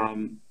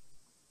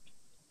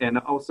 And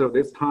also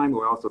this time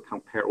we also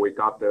we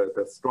got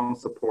the strong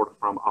support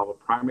from our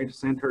primate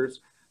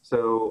centers.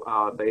 So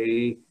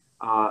they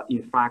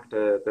in fact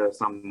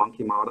some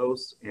monkey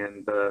models,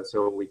 and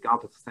so we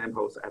got the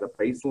samples at a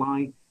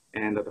baseline,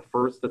 and the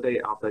first day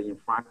of the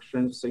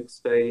infection,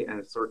 6th day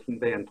and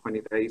 13th day and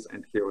 20 days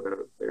until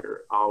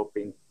they're all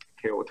being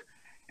killed.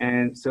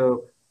 And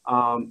so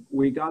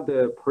we got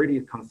the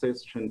pretty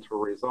consistent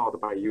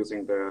result by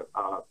using the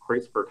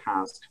CRISPR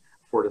test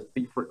for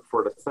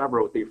the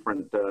several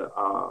different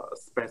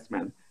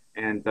specimens.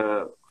 And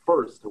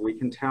first, we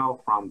can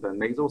tell from the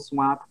nasal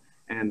swab,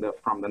 and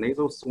from the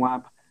nasal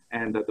swab,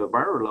 and the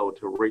viral load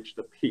to reach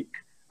the peak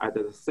at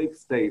the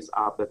 6 days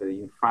after the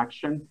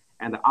infection,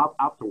 and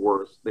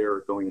afterwards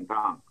they're going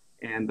down.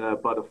 And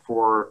but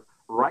for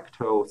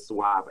rectal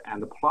swab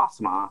and the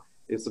plasma,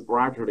 it's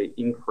gradually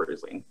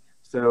increasing.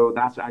 So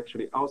that's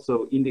actually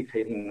also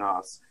indicating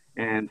us.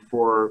 And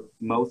for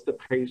most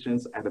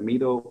patients at the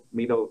middle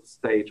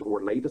stage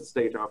or later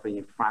stage of the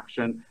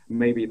infection,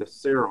 maybe the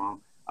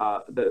serum,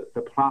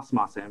 the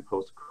plasma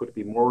samples could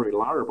be more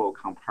reliable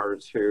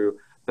compared to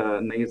the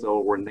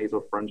nasal or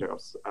nasopharyngeal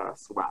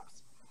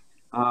swabs.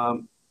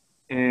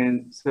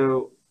 And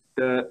so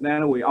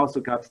then we also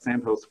got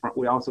samples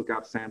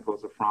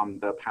from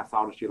the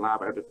pathology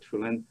lab at the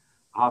Tulane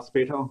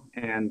Hospital,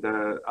 and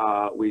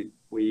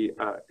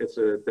it's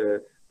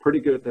the pretty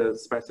good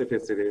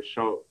specificity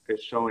is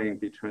showing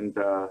between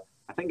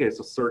I think it's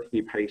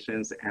 30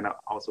 patients and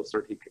also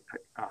 30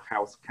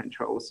 health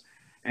controls.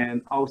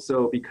 And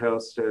also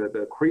because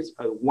the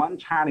one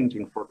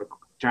challenging for the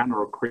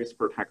general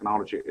CRISPR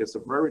technology is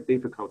very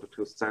difficult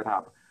to set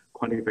up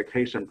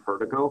quantification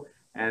protocol.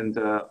 And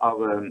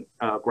our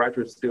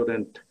graduate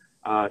student,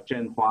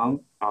 Jen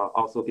Huang,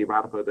 also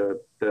developed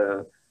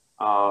the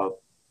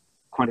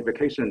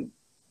quantification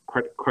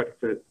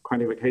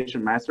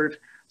method.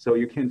 So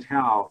you can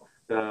tell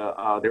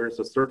there is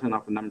a certain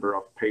number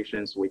of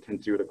patients we can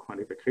do the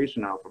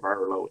quantification of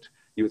viral load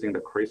using the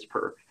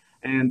CRISPR.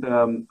 And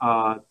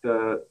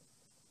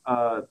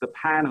the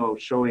panel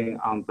showing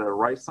on the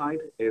right side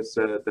is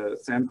the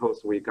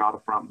samples we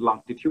got from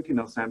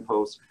longitudinal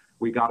samples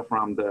we got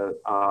from the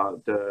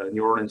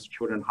New Orleans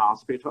Children's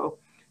Hospital.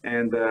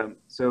 And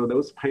so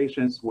those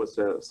patients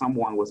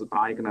someone was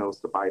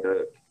diagnosed by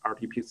the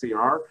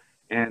RT-PCR,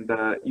 and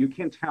you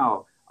can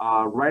tell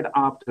right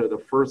after the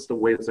first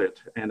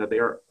visit, and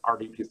their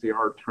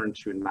RT-PCR turned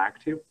to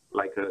negative,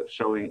 like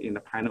showing in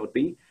the panel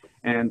D.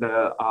 And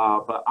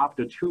but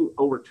after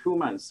over 2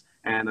 months,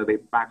 and they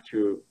back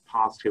to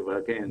positive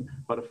again.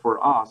 But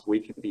for us, we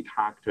can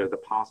detect the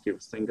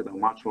positive signal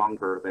much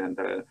longer than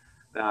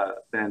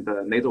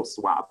the nasal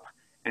swab.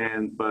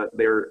 But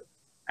their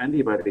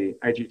antibody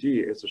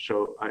IgG is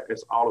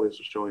always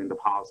showing the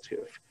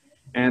positive.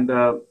 And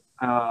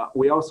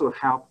we also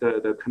help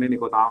the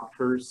clinical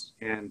doctors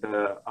and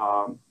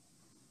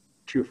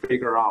to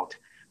figure out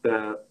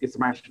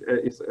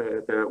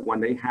when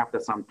they have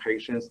some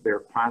patients, their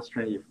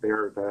question if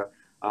they're the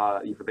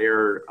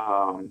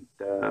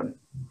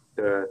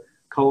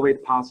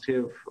COVID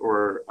positive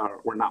or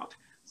not.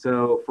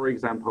 So, for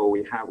example,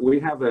 we have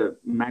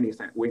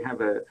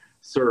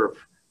served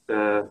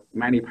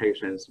many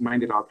patients,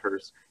 many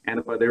doctors,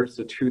 but there's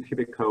the 2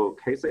 typical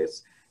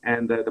cases,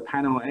 and the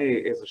panel A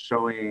is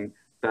showing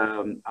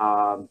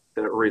the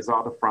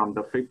result from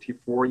the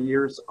 54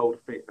 years old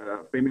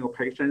female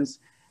patients.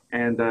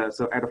 And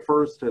so at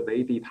first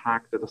they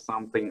detected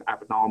something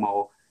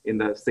abnormal in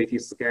the CT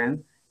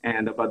scan,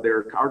 but their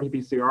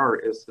RT-PCR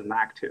is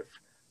negative.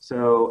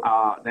 So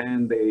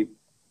then they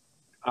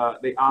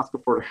asked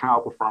for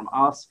help from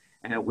us,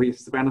 and we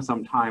spent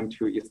some time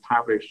to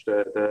establish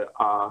the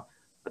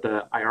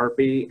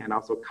IRB and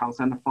also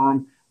consent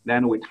form.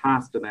 Then we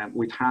tested them.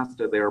 We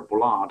tested their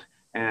blood,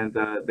 and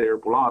their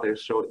blood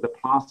the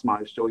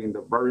plasma is showing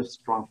the very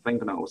strong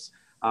signals.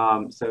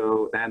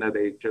 So then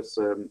they just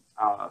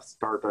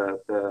start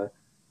the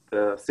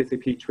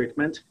CCP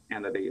treatment,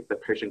 and the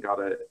patient got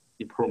an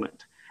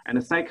improvement. And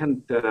the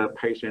second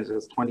patient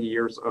is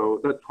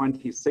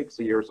 26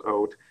 years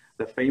old,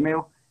 the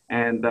female,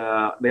 and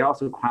they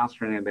also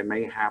questioned they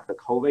may have the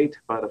COVID,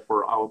 but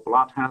for our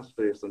blood test,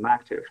 it's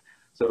negative.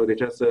 So they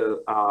just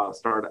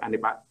start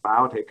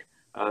antibiotic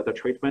the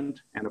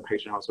treatment, and the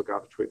patient also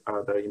got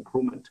the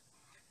improvement.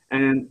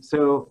 And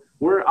so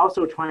we're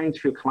also trying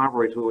to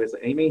collaborate with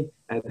Amy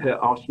at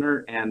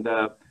Ochsner, and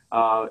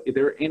if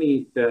there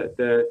any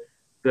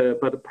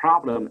but the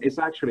problem is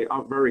actually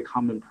a very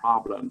common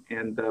problem,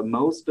 and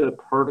most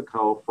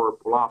protocol for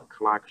blood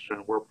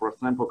collection or for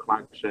sample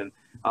collection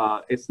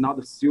is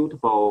not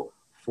suitable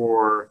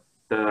for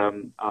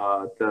the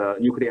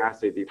nucleic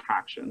acid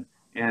detection.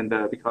 And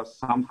because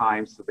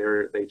sometimes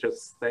they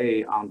just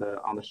stay on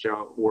the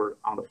shelf or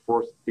on the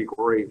 4th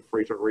degree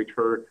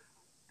refrigerator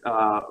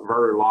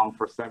very long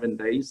for 7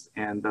 days,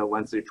 and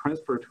once they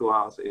transfer to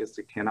us,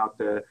 it cannot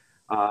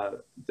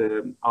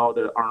all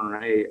the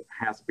RNA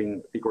has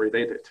been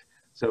degraded,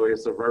 so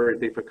it's very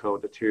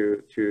difficult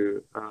to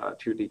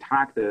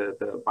detect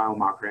the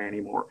biomarker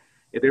anymore.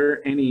 Is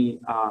there any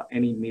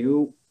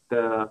new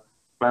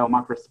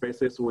biomarker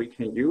species we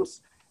can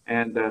use?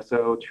 And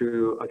so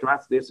to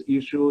address this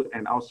issue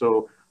and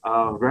also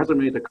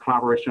resume the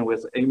collaboration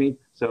with Amy,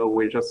 so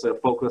we just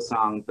focus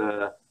on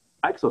the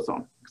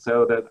exosome.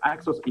 So the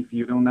exosome, if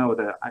you don't know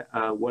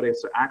what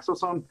is the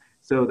exosome,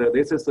 so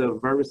this is a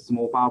very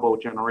small bubble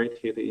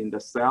generated in the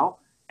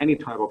cell, any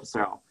type of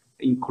cell,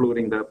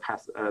 including the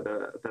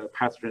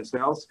pathogen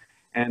cells.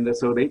 And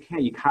so they can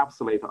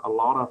encapsulate a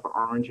lot of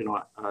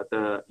original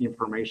the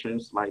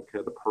informations like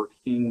the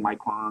protein,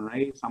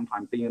 microRNA,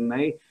 sometimes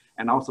DNA,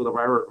 and also the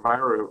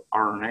viral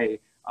RNA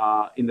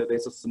in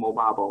this small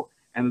bubble.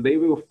 And they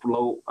will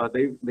flow.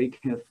 They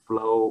can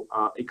flow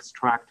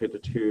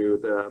extracted to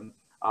the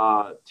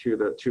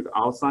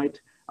outside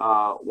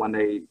when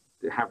they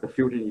have the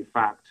fusion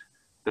effect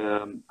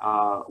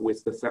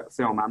with the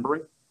cell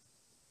membrane.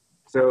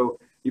 So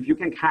if you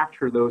can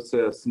capture those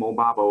small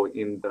bubble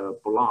in the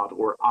blood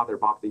or other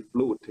bodily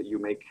fluid, you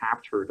may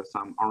capture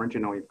some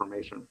original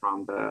information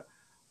from the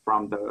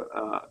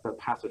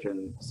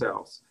pathogen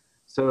cells.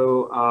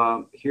 So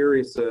here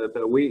is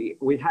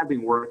we have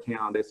been working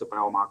on this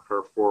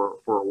biomarker for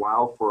a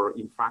while for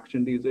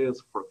infection disease,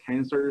 for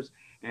cancers,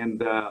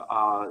 and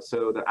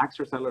so the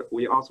extracellular,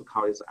 we also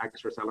call it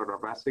extracellular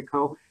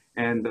vesicle,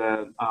 and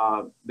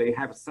they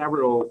have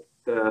several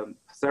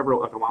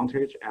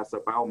advantages as a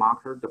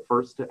biomarker. The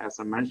first, as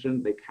I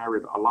mentioned, they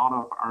carried a lot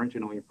of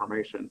original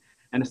information.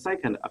 And the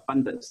second,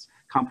 abundance.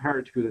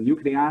 Compared to the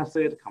nucleic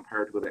acid,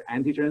 compared to the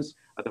antigens,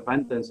 the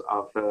abundance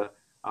of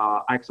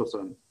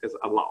exosome is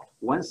a lot.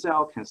 One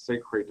cell can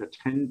secrete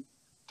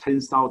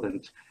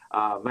 10,000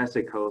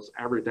 vesicles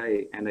every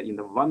day, and in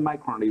the 1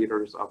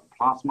 microliters of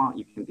plasma,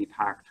 you can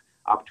detect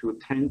up to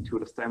 10 to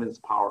the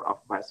 7th power of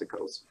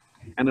vesicles.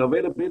 And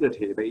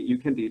availability, you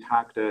can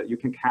detect, you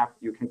can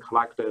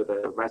collect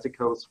the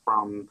vesicles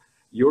from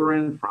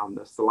urine, from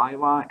the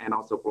saliva, and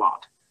also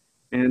blood.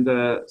 And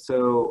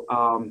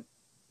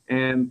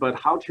but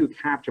how to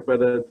capture? But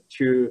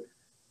to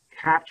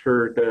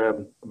capture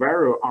the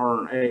viral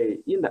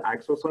RNA in the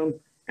exosome,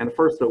 And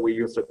first, we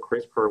use the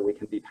CRISPR, we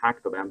can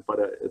detect them, but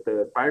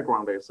the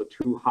background is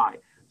too high.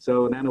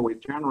 So then we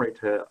generate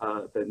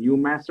the new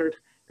method,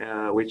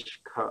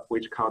 which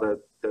called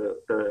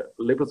the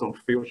liposome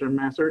fusion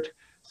method.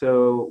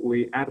 So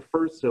at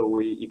first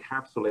we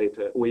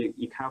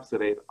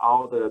encapsulate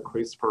all the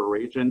CRISPR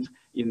regions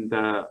in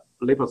the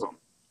liposome,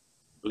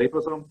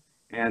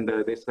 and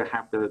this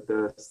have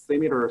the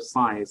similar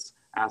size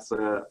as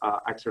a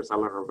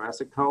extracellular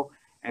vesicle.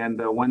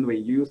 And when we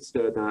use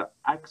the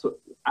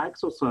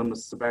exosome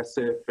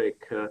specific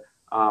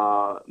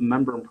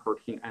membrane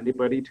protein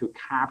antibody to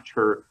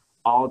capture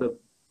all the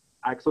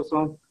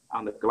exosome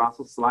on the glass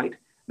slide,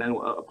 then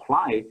we'll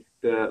apply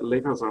the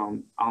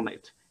liposome on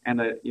it.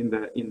 And in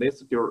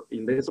this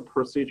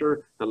procedure,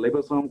 the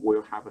liposome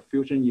will have a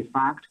fusion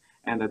effect,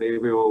 and they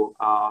will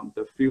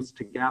fuse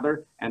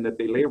together and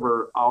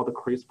deliver all the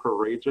CRISPR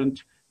region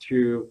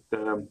to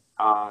the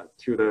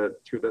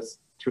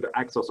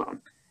exosome.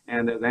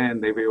 And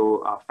then they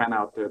will find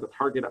out the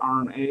target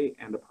RNA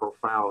and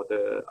profile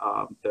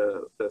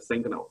the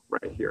signal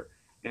right here.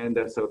 And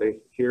so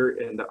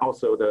and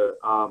also the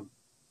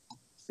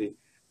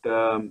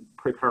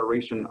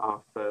preparation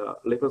of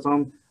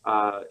liposome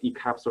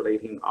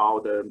encapsulating all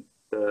the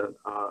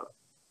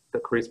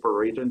CRISPR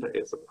region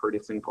is pretty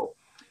simple.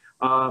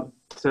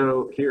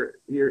 So here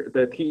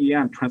the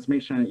TEM,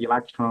 transmission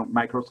electron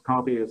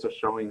microscopy, is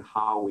showing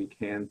how we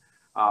can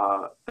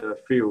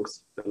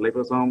fuse the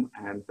liposome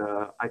and the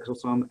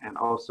exosome, and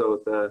also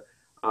the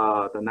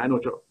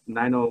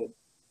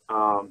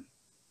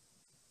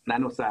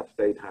nanosat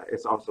data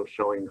is also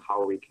showing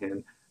how we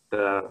can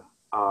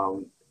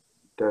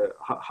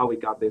how we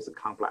got this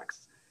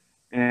complex.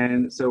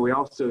 And so we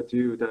also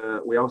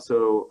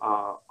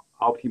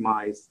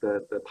optimize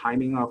the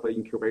timing of the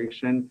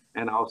incubation,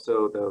 and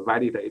also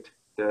validate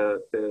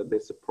the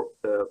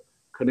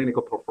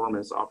clinical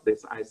performance of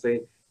this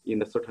assay in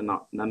a certain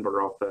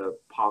number of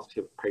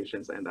positive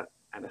patients and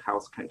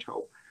health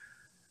control.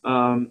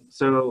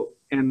 So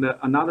in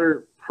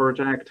another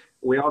project,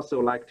 we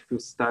also like to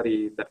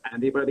study the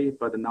antibody,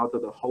 but not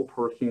the whole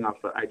protein of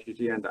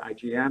IgG and the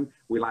IgM.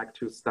 We like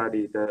to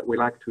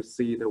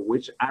see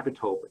which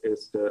epitope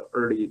is the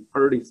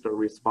earliest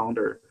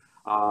responder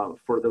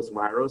for those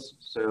virus.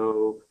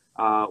 So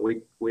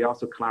we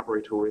also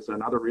collaborate with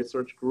another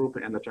research group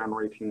and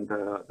generating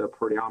the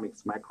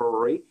proteomics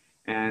microarray.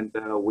 And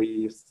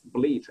we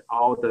split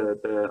all the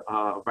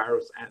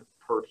virus and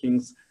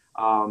proteins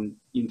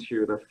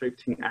into the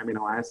 15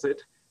 amino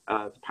acid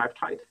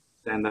peptide.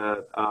 And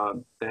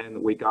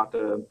then we got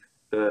the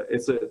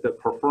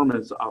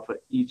performance of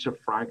each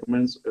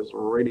fragment is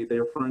really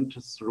different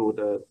through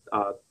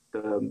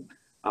the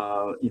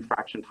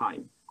infection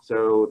time.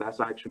 So that's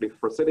actually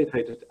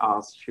facilitated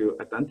us to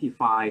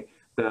identify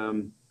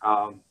the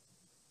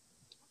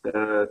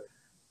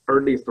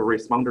earliest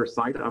responder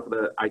site of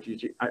the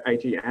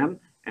IgM,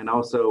 and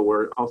also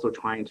we're also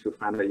trying to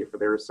find out if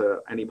there's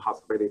any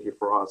possibility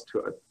for us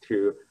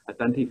to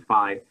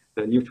identify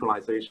the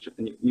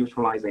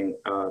neutralizing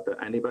the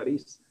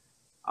antibodies.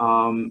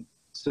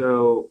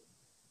 So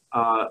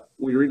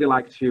we really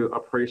like to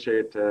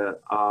appreciate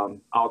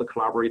all the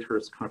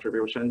collaborators'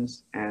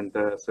 contributions, and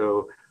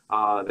so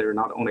they're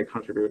not only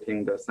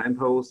contributing the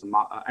samples,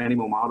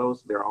 animal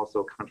models, they're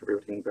also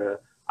contributing the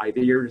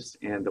ideas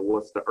and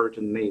what's the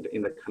urgent need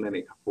in the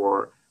clinic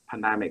for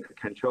pandemic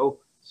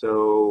control.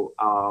 So,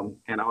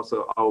 and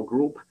also our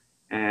group.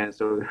 And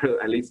so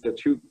at least the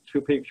two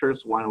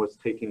pictures, one was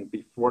taken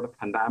before the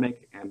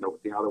pandemic and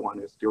the other one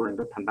is during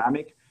the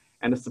pandemic.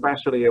 And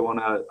especially I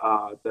wanna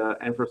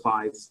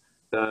emphasize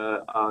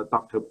the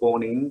Dr.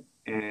 Boning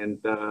and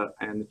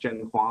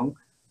Jen Huang.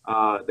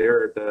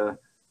 They're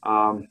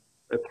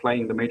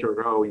playing the major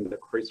role in the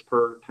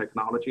CRISPR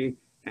technology.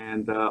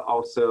 And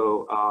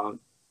also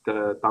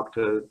the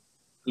Dr.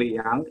 Li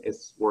Yang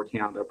is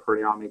working on the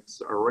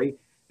proteomics array.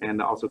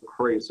 And also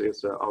Chris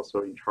is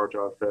also in charge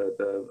of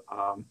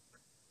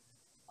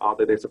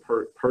this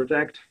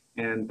project.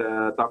 And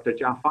Dr.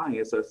 Jia Fan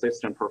is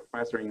assistant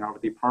professor in our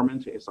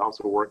department, is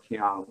also working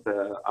on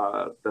the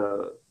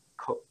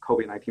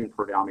COVID-19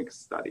 proteomics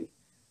study.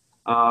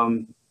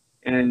 And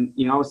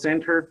in our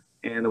center,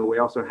 and we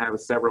also have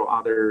several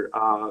other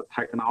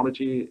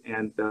technology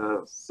and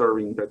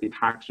serving the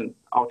detection,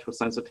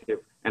 ultra-sensitive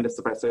and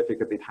specific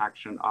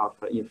detection of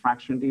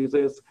infection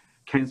disease,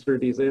 cancer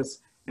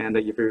disease. And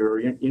if you're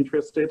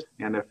interested,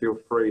 and feel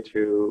free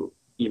to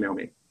email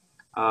me.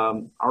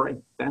 All right,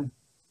 Dan.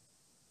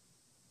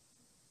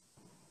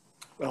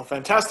 Well,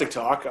 fantastic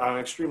talk. I'm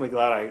extremely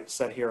glad I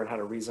sat here and had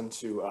a reason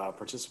to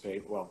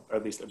participate, well, or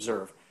at least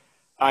observe.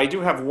 I do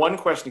have one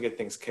question to get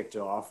things kicked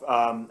off.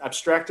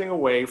 Abstracting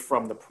away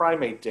from the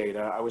primate data,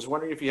 I was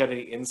wondering if you had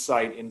any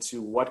insight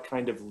into what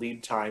kind of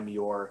lead time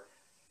your,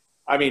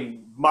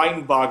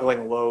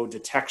 mind-boggling low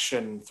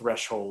detection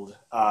threshold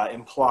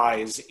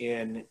implies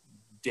in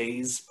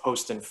days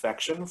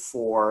post-infection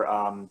for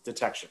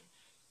detection.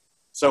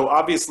 So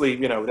obviously,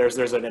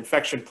 there's an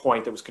infection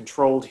point that was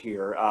controlled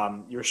here.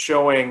 You're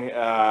showing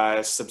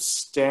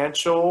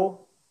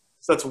substantial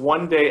So that's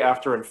 1 day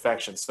after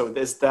infection. So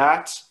is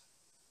that,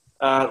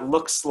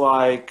 looks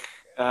like,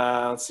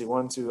 let's see, I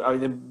mean,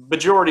 the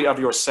majority of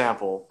your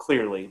sample,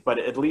 clearly, but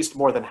at least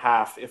more than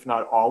half, if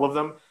not all of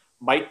them,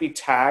 might be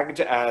tagged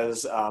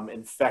as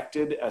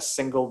infected a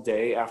single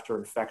day after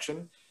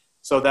infection.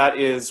 So that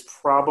is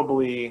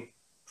probably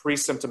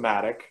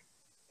pre-symptomatic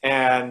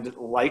and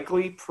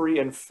likely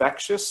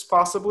pre-infectious,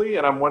 possibly.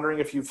 And I'm wondering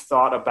if you've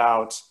thought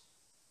about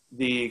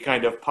the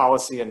kind of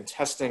policy and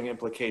testing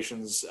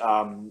implications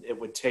it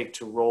would take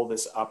to roll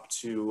this up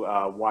to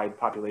wide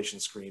population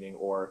screening,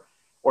 or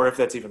if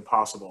that's even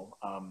possible.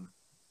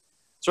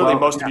 Certainly,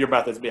 most of your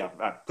methods. Yeah,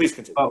 please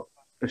continue. Oh,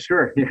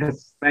 sure.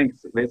 Yes,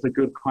 thanks. That's a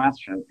good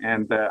question.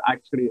 And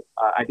actually,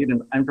 I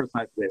didn't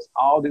emphasize this.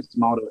 All this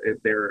model is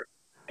they're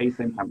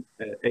asymptomatic.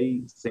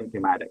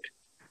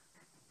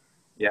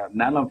 Yeah,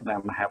 none of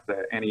them have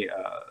any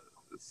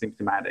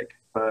symptomatic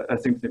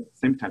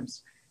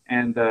symptoms.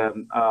 And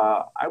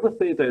I would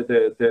say that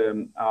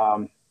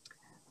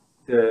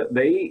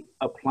they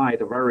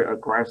applied a very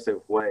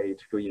aggressive way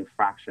to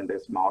infection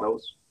these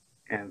models.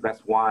 And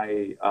that's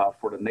why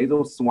for the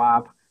nasal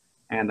swab,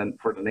 and then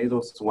for the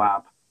nasal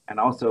swab, and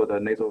also the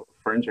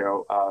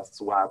nasopharyngeal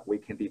swab, we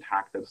can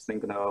detect the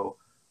signal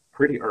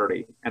pretty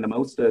early. And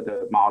most of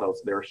the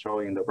models, they're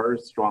showing the very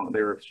strong,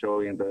 they're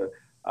showing the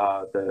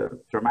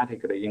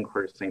dramatically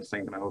increasing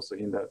signals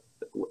in the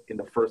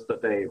first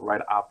day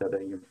right after the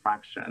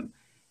infection.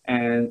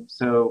 And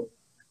so,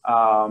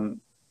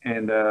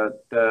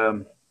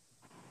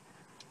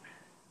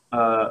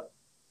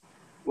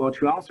 well,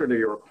 to answer to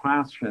your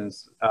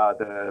questions,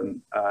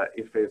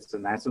 if it's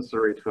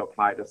necessary to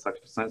apply such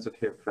a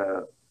sensitive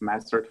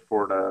method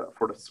for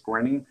the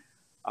screening,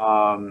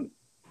 I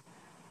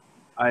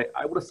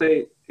would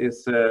say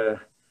it's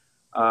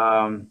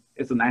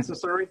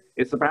necessary.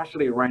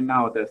 Especially right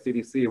now, the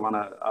CDC want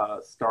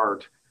to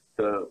start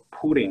the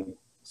pooling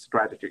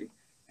strategy.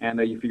 And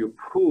if you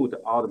pool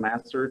all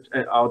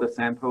the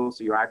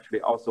samples, you actually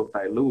also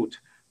dilute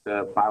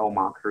the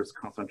biomarkers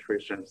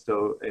concentration.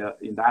 So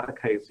in that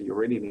case, you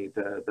really need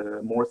the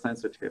more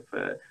sensitive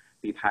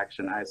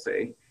detection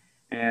assay.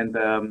 And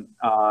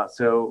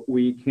so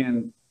we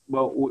can,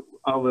 well,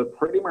 our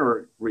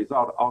preliminary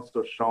result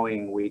also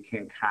showing we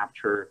can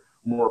capture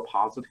more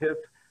positive,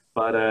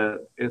 but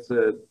it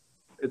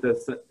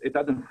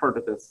doesn't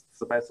hurt the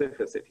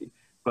specificity,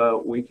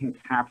 but we can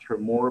capture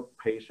more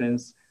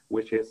patients,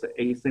 which is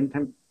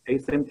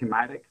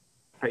asymptomatic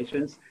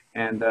patients,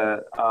 and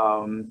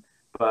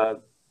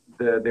but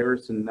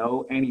there's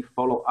no any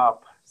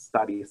follow-up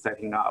study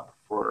setting up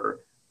for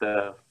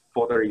the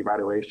further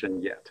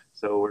evaluation yet.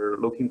 So we're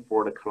looking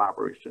for the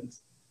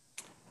collaborations.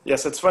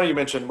 Yes, it's funny you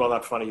mentioned, well,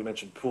 not funny, you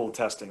mentioned pool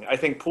testing. I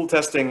think pool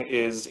testing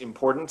is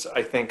important.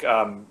 I think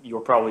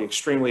you're probably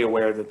extremely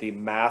aware that the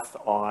math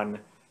on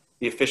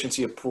the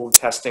efficiency of pool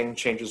testing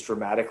changes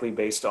dramatically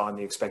based on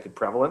the expected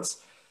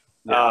prevalence.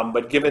 Yeah.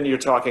 But given you're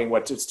talking,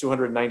 it's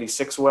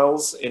 296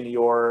 wells in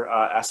your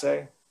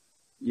assay?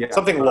 Yeah.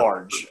 Something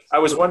large. I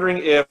was wondering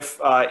if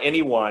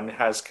anyone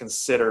has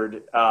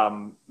considered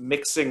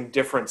mixing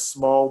different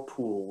small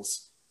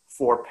pools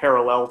for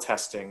parallel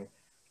testing,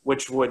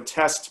 which would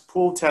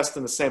pool test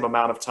in the same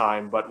amount of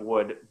time, but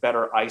would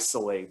better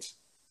isolate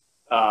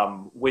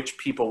which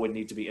people would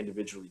need to be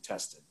individually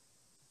tested.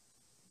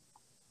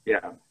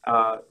 Yeah,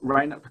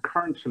 right now,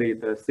 currently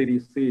the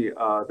CDC,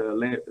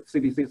 the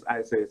CDC's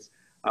assays,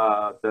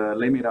 the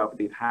limit of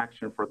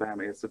detection for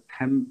them is a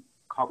 10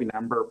 copy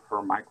number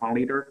per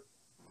microliter,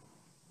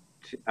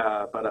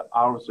 but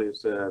ours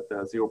is the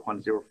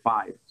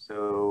 0.05.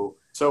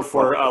 So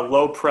for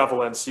low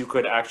prevalence, you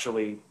could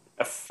actually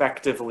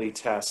effectively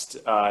test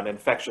an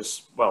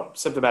infectious, well,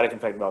 symptomatic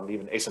infected, well,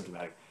 even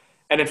asymptomatic,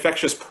 an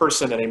infectious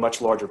person in a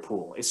much larger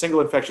pool. A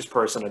single infectious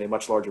person in a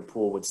much larger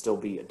pool would still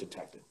be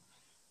detected.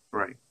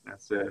 Right,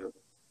 that's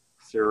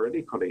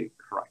theoretically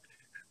correct.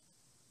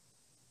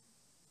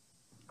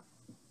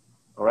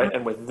 All right,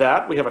 and with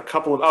that, we have a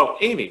couple of, oh,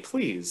 Amy,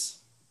 please.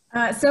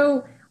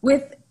 So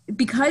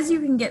because you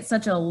can get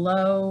such a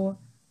low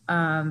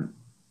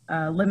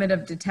limit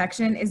of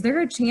detection, is there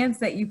a chance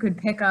that you could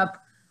pick up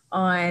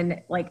on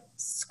like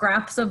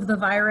scraps of the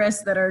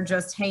virus that are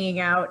just hanging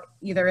out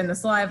either in the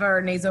saliva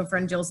or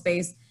nasopharyngeal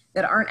space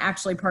that aren't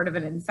actually part of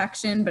an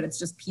infection, but it's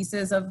just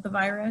pieces of the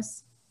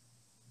virus?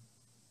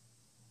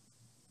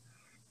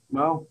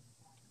 Well,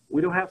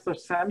 we don't have such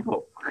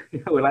sample.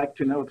 We'd like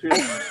to know too.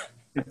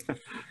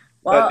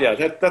 Well, yeah,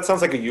 that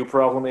sounds like a you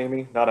problem,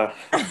 Amy, not a.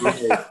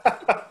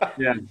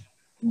 Yeah.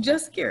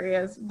 Just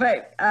curious,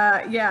 but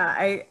yeah,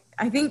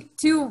 I think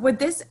too with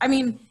this, I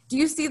mean, do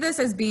you see this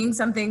as being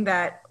something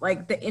that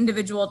like the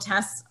individual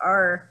tests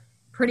are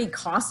pretty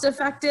cost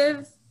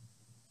effective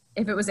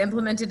if it was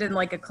implemented in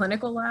like a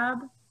clinical lab?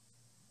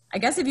 I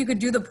guess if you could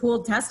do the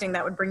pooled testing,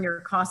 that would bring your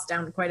costs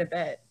down quite a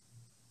bit.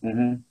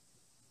 Mm-hmm.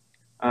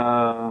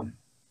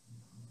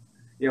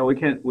 Yeah, we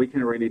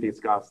can really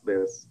discuss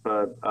this,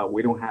 but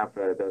we don't have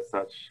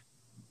such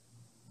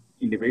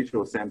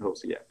individual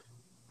samples yet.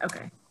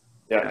 Okay.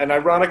 Yeah, and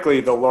ironically,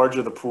 the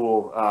larger the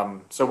pool,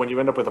 so when you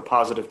end up with a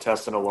positive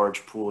test in a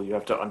large pool, you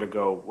have to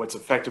undergo what's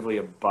effectively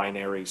a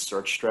binary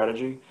search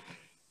strategy.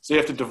 So you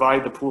have to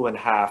divide the pool in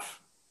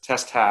half,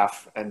 test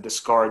half, and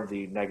discard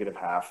the negative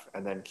half,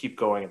 and then keep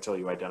going until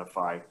you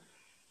identify.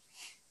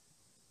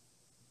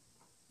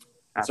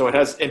 So it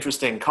has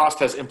cost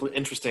has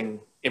interesting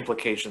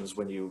implications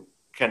when you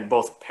can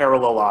both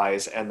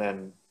parallelize and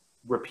then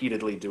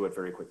repeatedly do it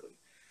very quickly.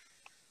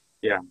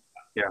 Yeah.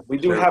 Yeah, we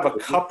do have a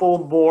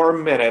couple more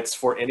minutes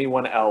for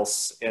anyone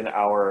else in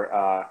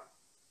our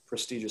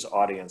prestigious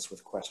audience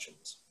with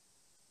questions.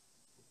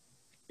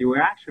 You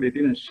actually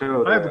didn't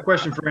show. I have a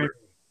question for Amy.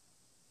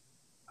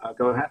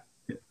 Go ahead.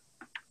 Yeah.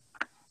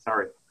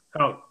 Sorry.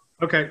 Oh,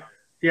 okay.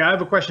 Yeah, I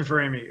have a question for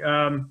Amy.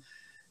 I'm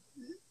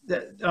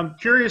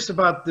curious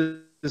about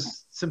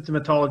this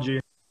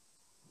symptomatology.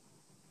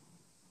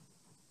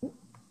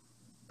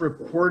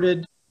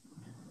 Reported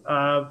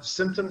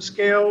symptom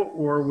scale,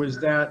 or was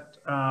that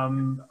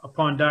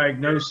upon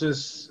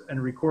diagnosis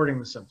and recording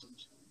the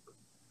symptoms?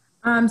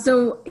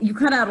 So you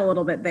cut out a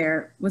little bit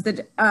there. Was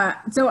it,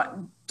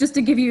 so just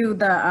to give you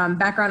the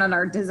background on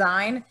our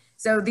design.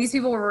 So these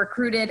people were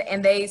recruited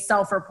and they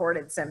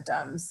self-reported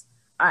symptoms,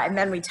 and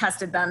then we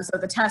tested them. So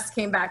the test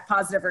came back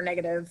positive or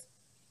negative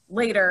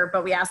later,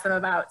 but we asked them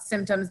about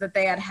symptoms that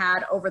they had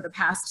had over the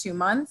past 2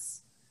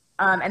 months,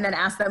 and then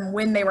asked them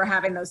when they were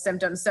having those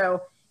symptoms.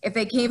 So if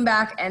they came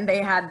back and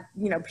they had,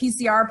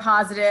 PCR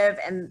positive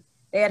and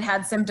they had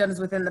had symptoms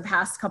within the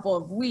past couple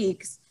of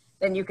weeks,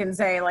 then you can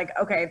say like,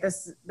 okay,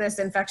 this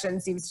infection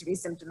seems to be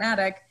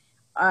symptomatic.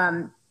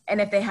 And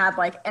if they had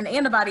like an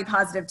antibody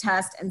positive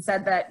test and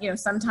said that,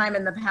 sometime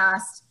in the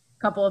past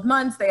couple of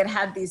months they had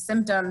had these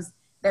symptoms,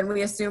 then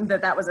we assumed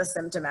that that was a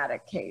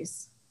symptomatic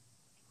case.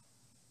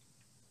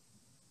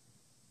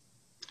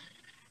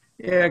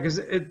 Yeah, because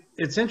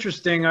it's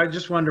interesting. I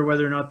just wonder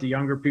whether or not the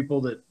younger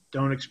people that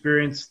don't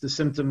experience the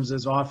symptoms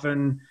as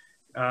often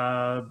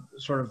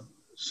sort of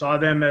saw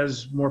them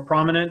as more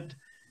prominent.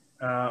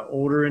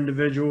 Older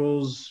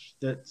individuals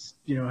that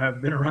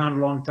have been around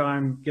a long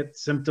time get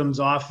symptoms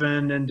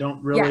often and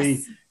don't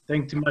really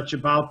think too much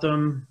about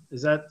them.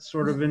 Is that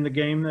sort of in the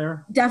game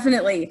there?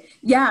 Definitely.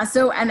 Yeah.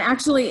 So, and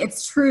actually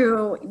it's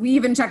true. We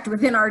even checked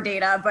within our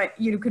data, but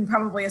you can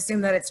probably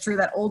assume that it's true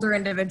that older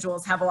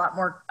individuals have a lot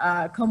more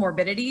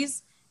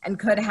comorbidities and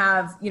could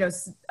have,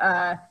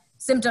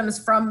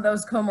 symptoms from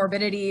those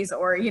comorbidities,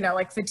 or,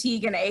 like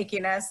fatigue and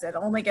achiness. It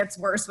only gets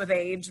worse with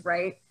age,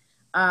 right?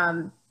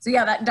 So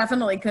yeah, that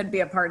definitely could be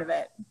a part of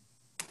it.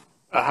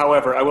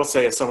 However, I will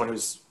say, as someone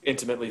who's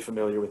intimately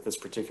familiar with this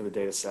particular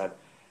data set,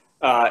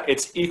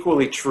 it's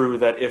equally true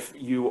that if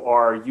you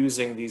are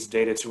using these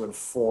data to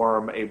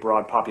inform a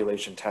broad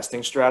population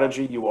testing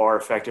strategy, you are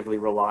effectively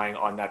relying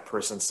on that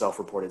person's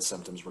self-reported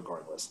symptoms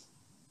regardless.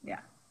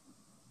 Yeah.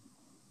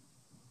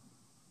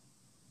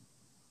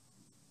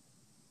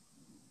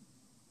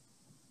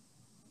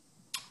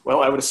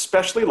 Well, I would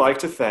especially like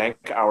to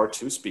thank our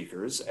two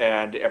speakers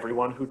and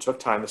everyone who took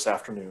time this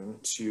afternoon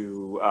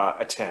to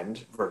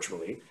attend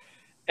virtually.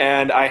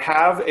 And I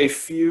have a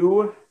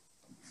few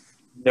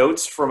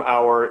notes from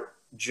our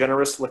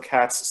generous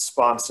CaTS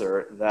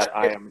sponsor that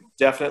I am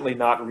definitely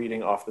not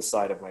reading off the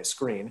side of my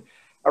screen.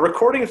 A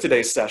recording of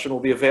today's session will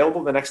be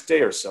available the next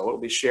day or so. It will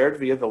be shared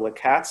via the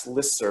CaTS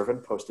listserv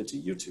and posted to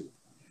YouTube.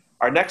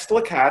 Our next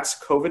CaTS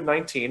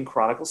COVID-19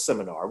 Chronicle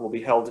Seminar will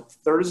be held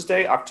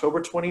Thursday, October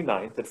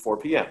 29th at 4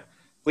 p.m.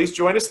 Please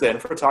join us then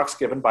for talks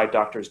given by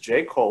Drs.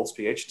 Jay Coles,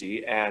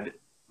 PhD, and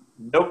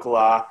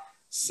Nokla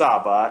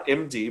Saba,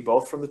 MD,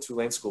 both from the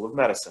Tulane School of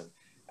Medicine.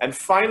 And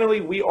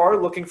finally, we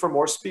are looking for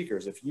more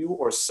speakers. If you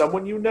or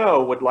someone you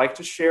know would like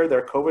to share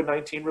their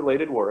COVID-19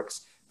 related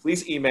works,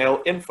 please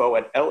email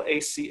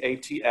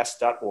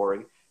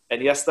info@lacats.org.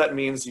 And yes, that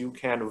means you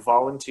can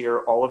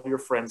volunteer all of your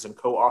friends and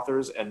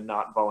co-authors and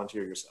not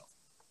volunteer yourself.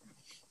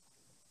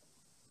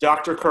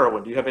 Dr.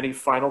 Kirwan, do you have any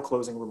final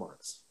closing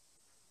remarks?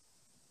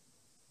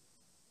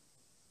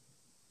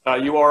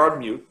 You are on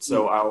mute,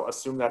 so I'll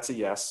assume that's a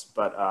yes,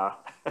 but...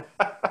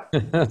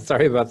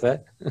 Sorry about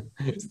that.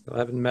 Still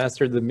haven't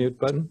mastered the mute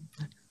button.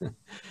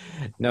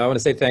 No, I want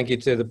to say thank you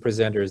to the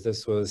presenters.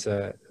 This was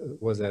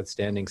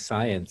outstanding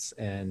science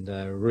and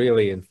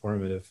really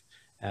informative.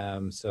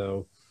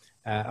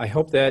 I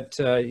hope that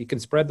you can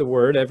spread the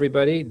word,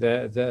 everybody,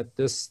 that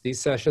these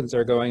sessions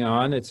are going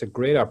on. It's a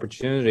great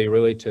opportunity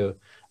really to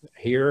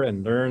hear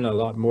and learn a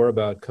lot more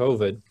about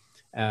COVID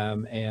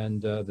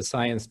and the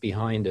science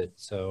behind it.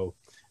 So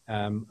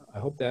I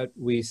hope that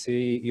we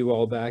see you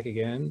all back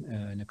again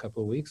in a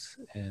couple of weeks,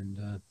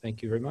 and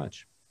thank you very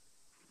much.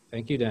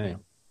 Thank you,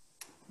 Daniel.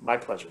 My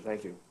pleasure.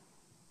 Thank you.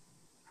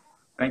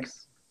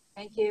 Thanks.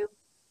 Thank you.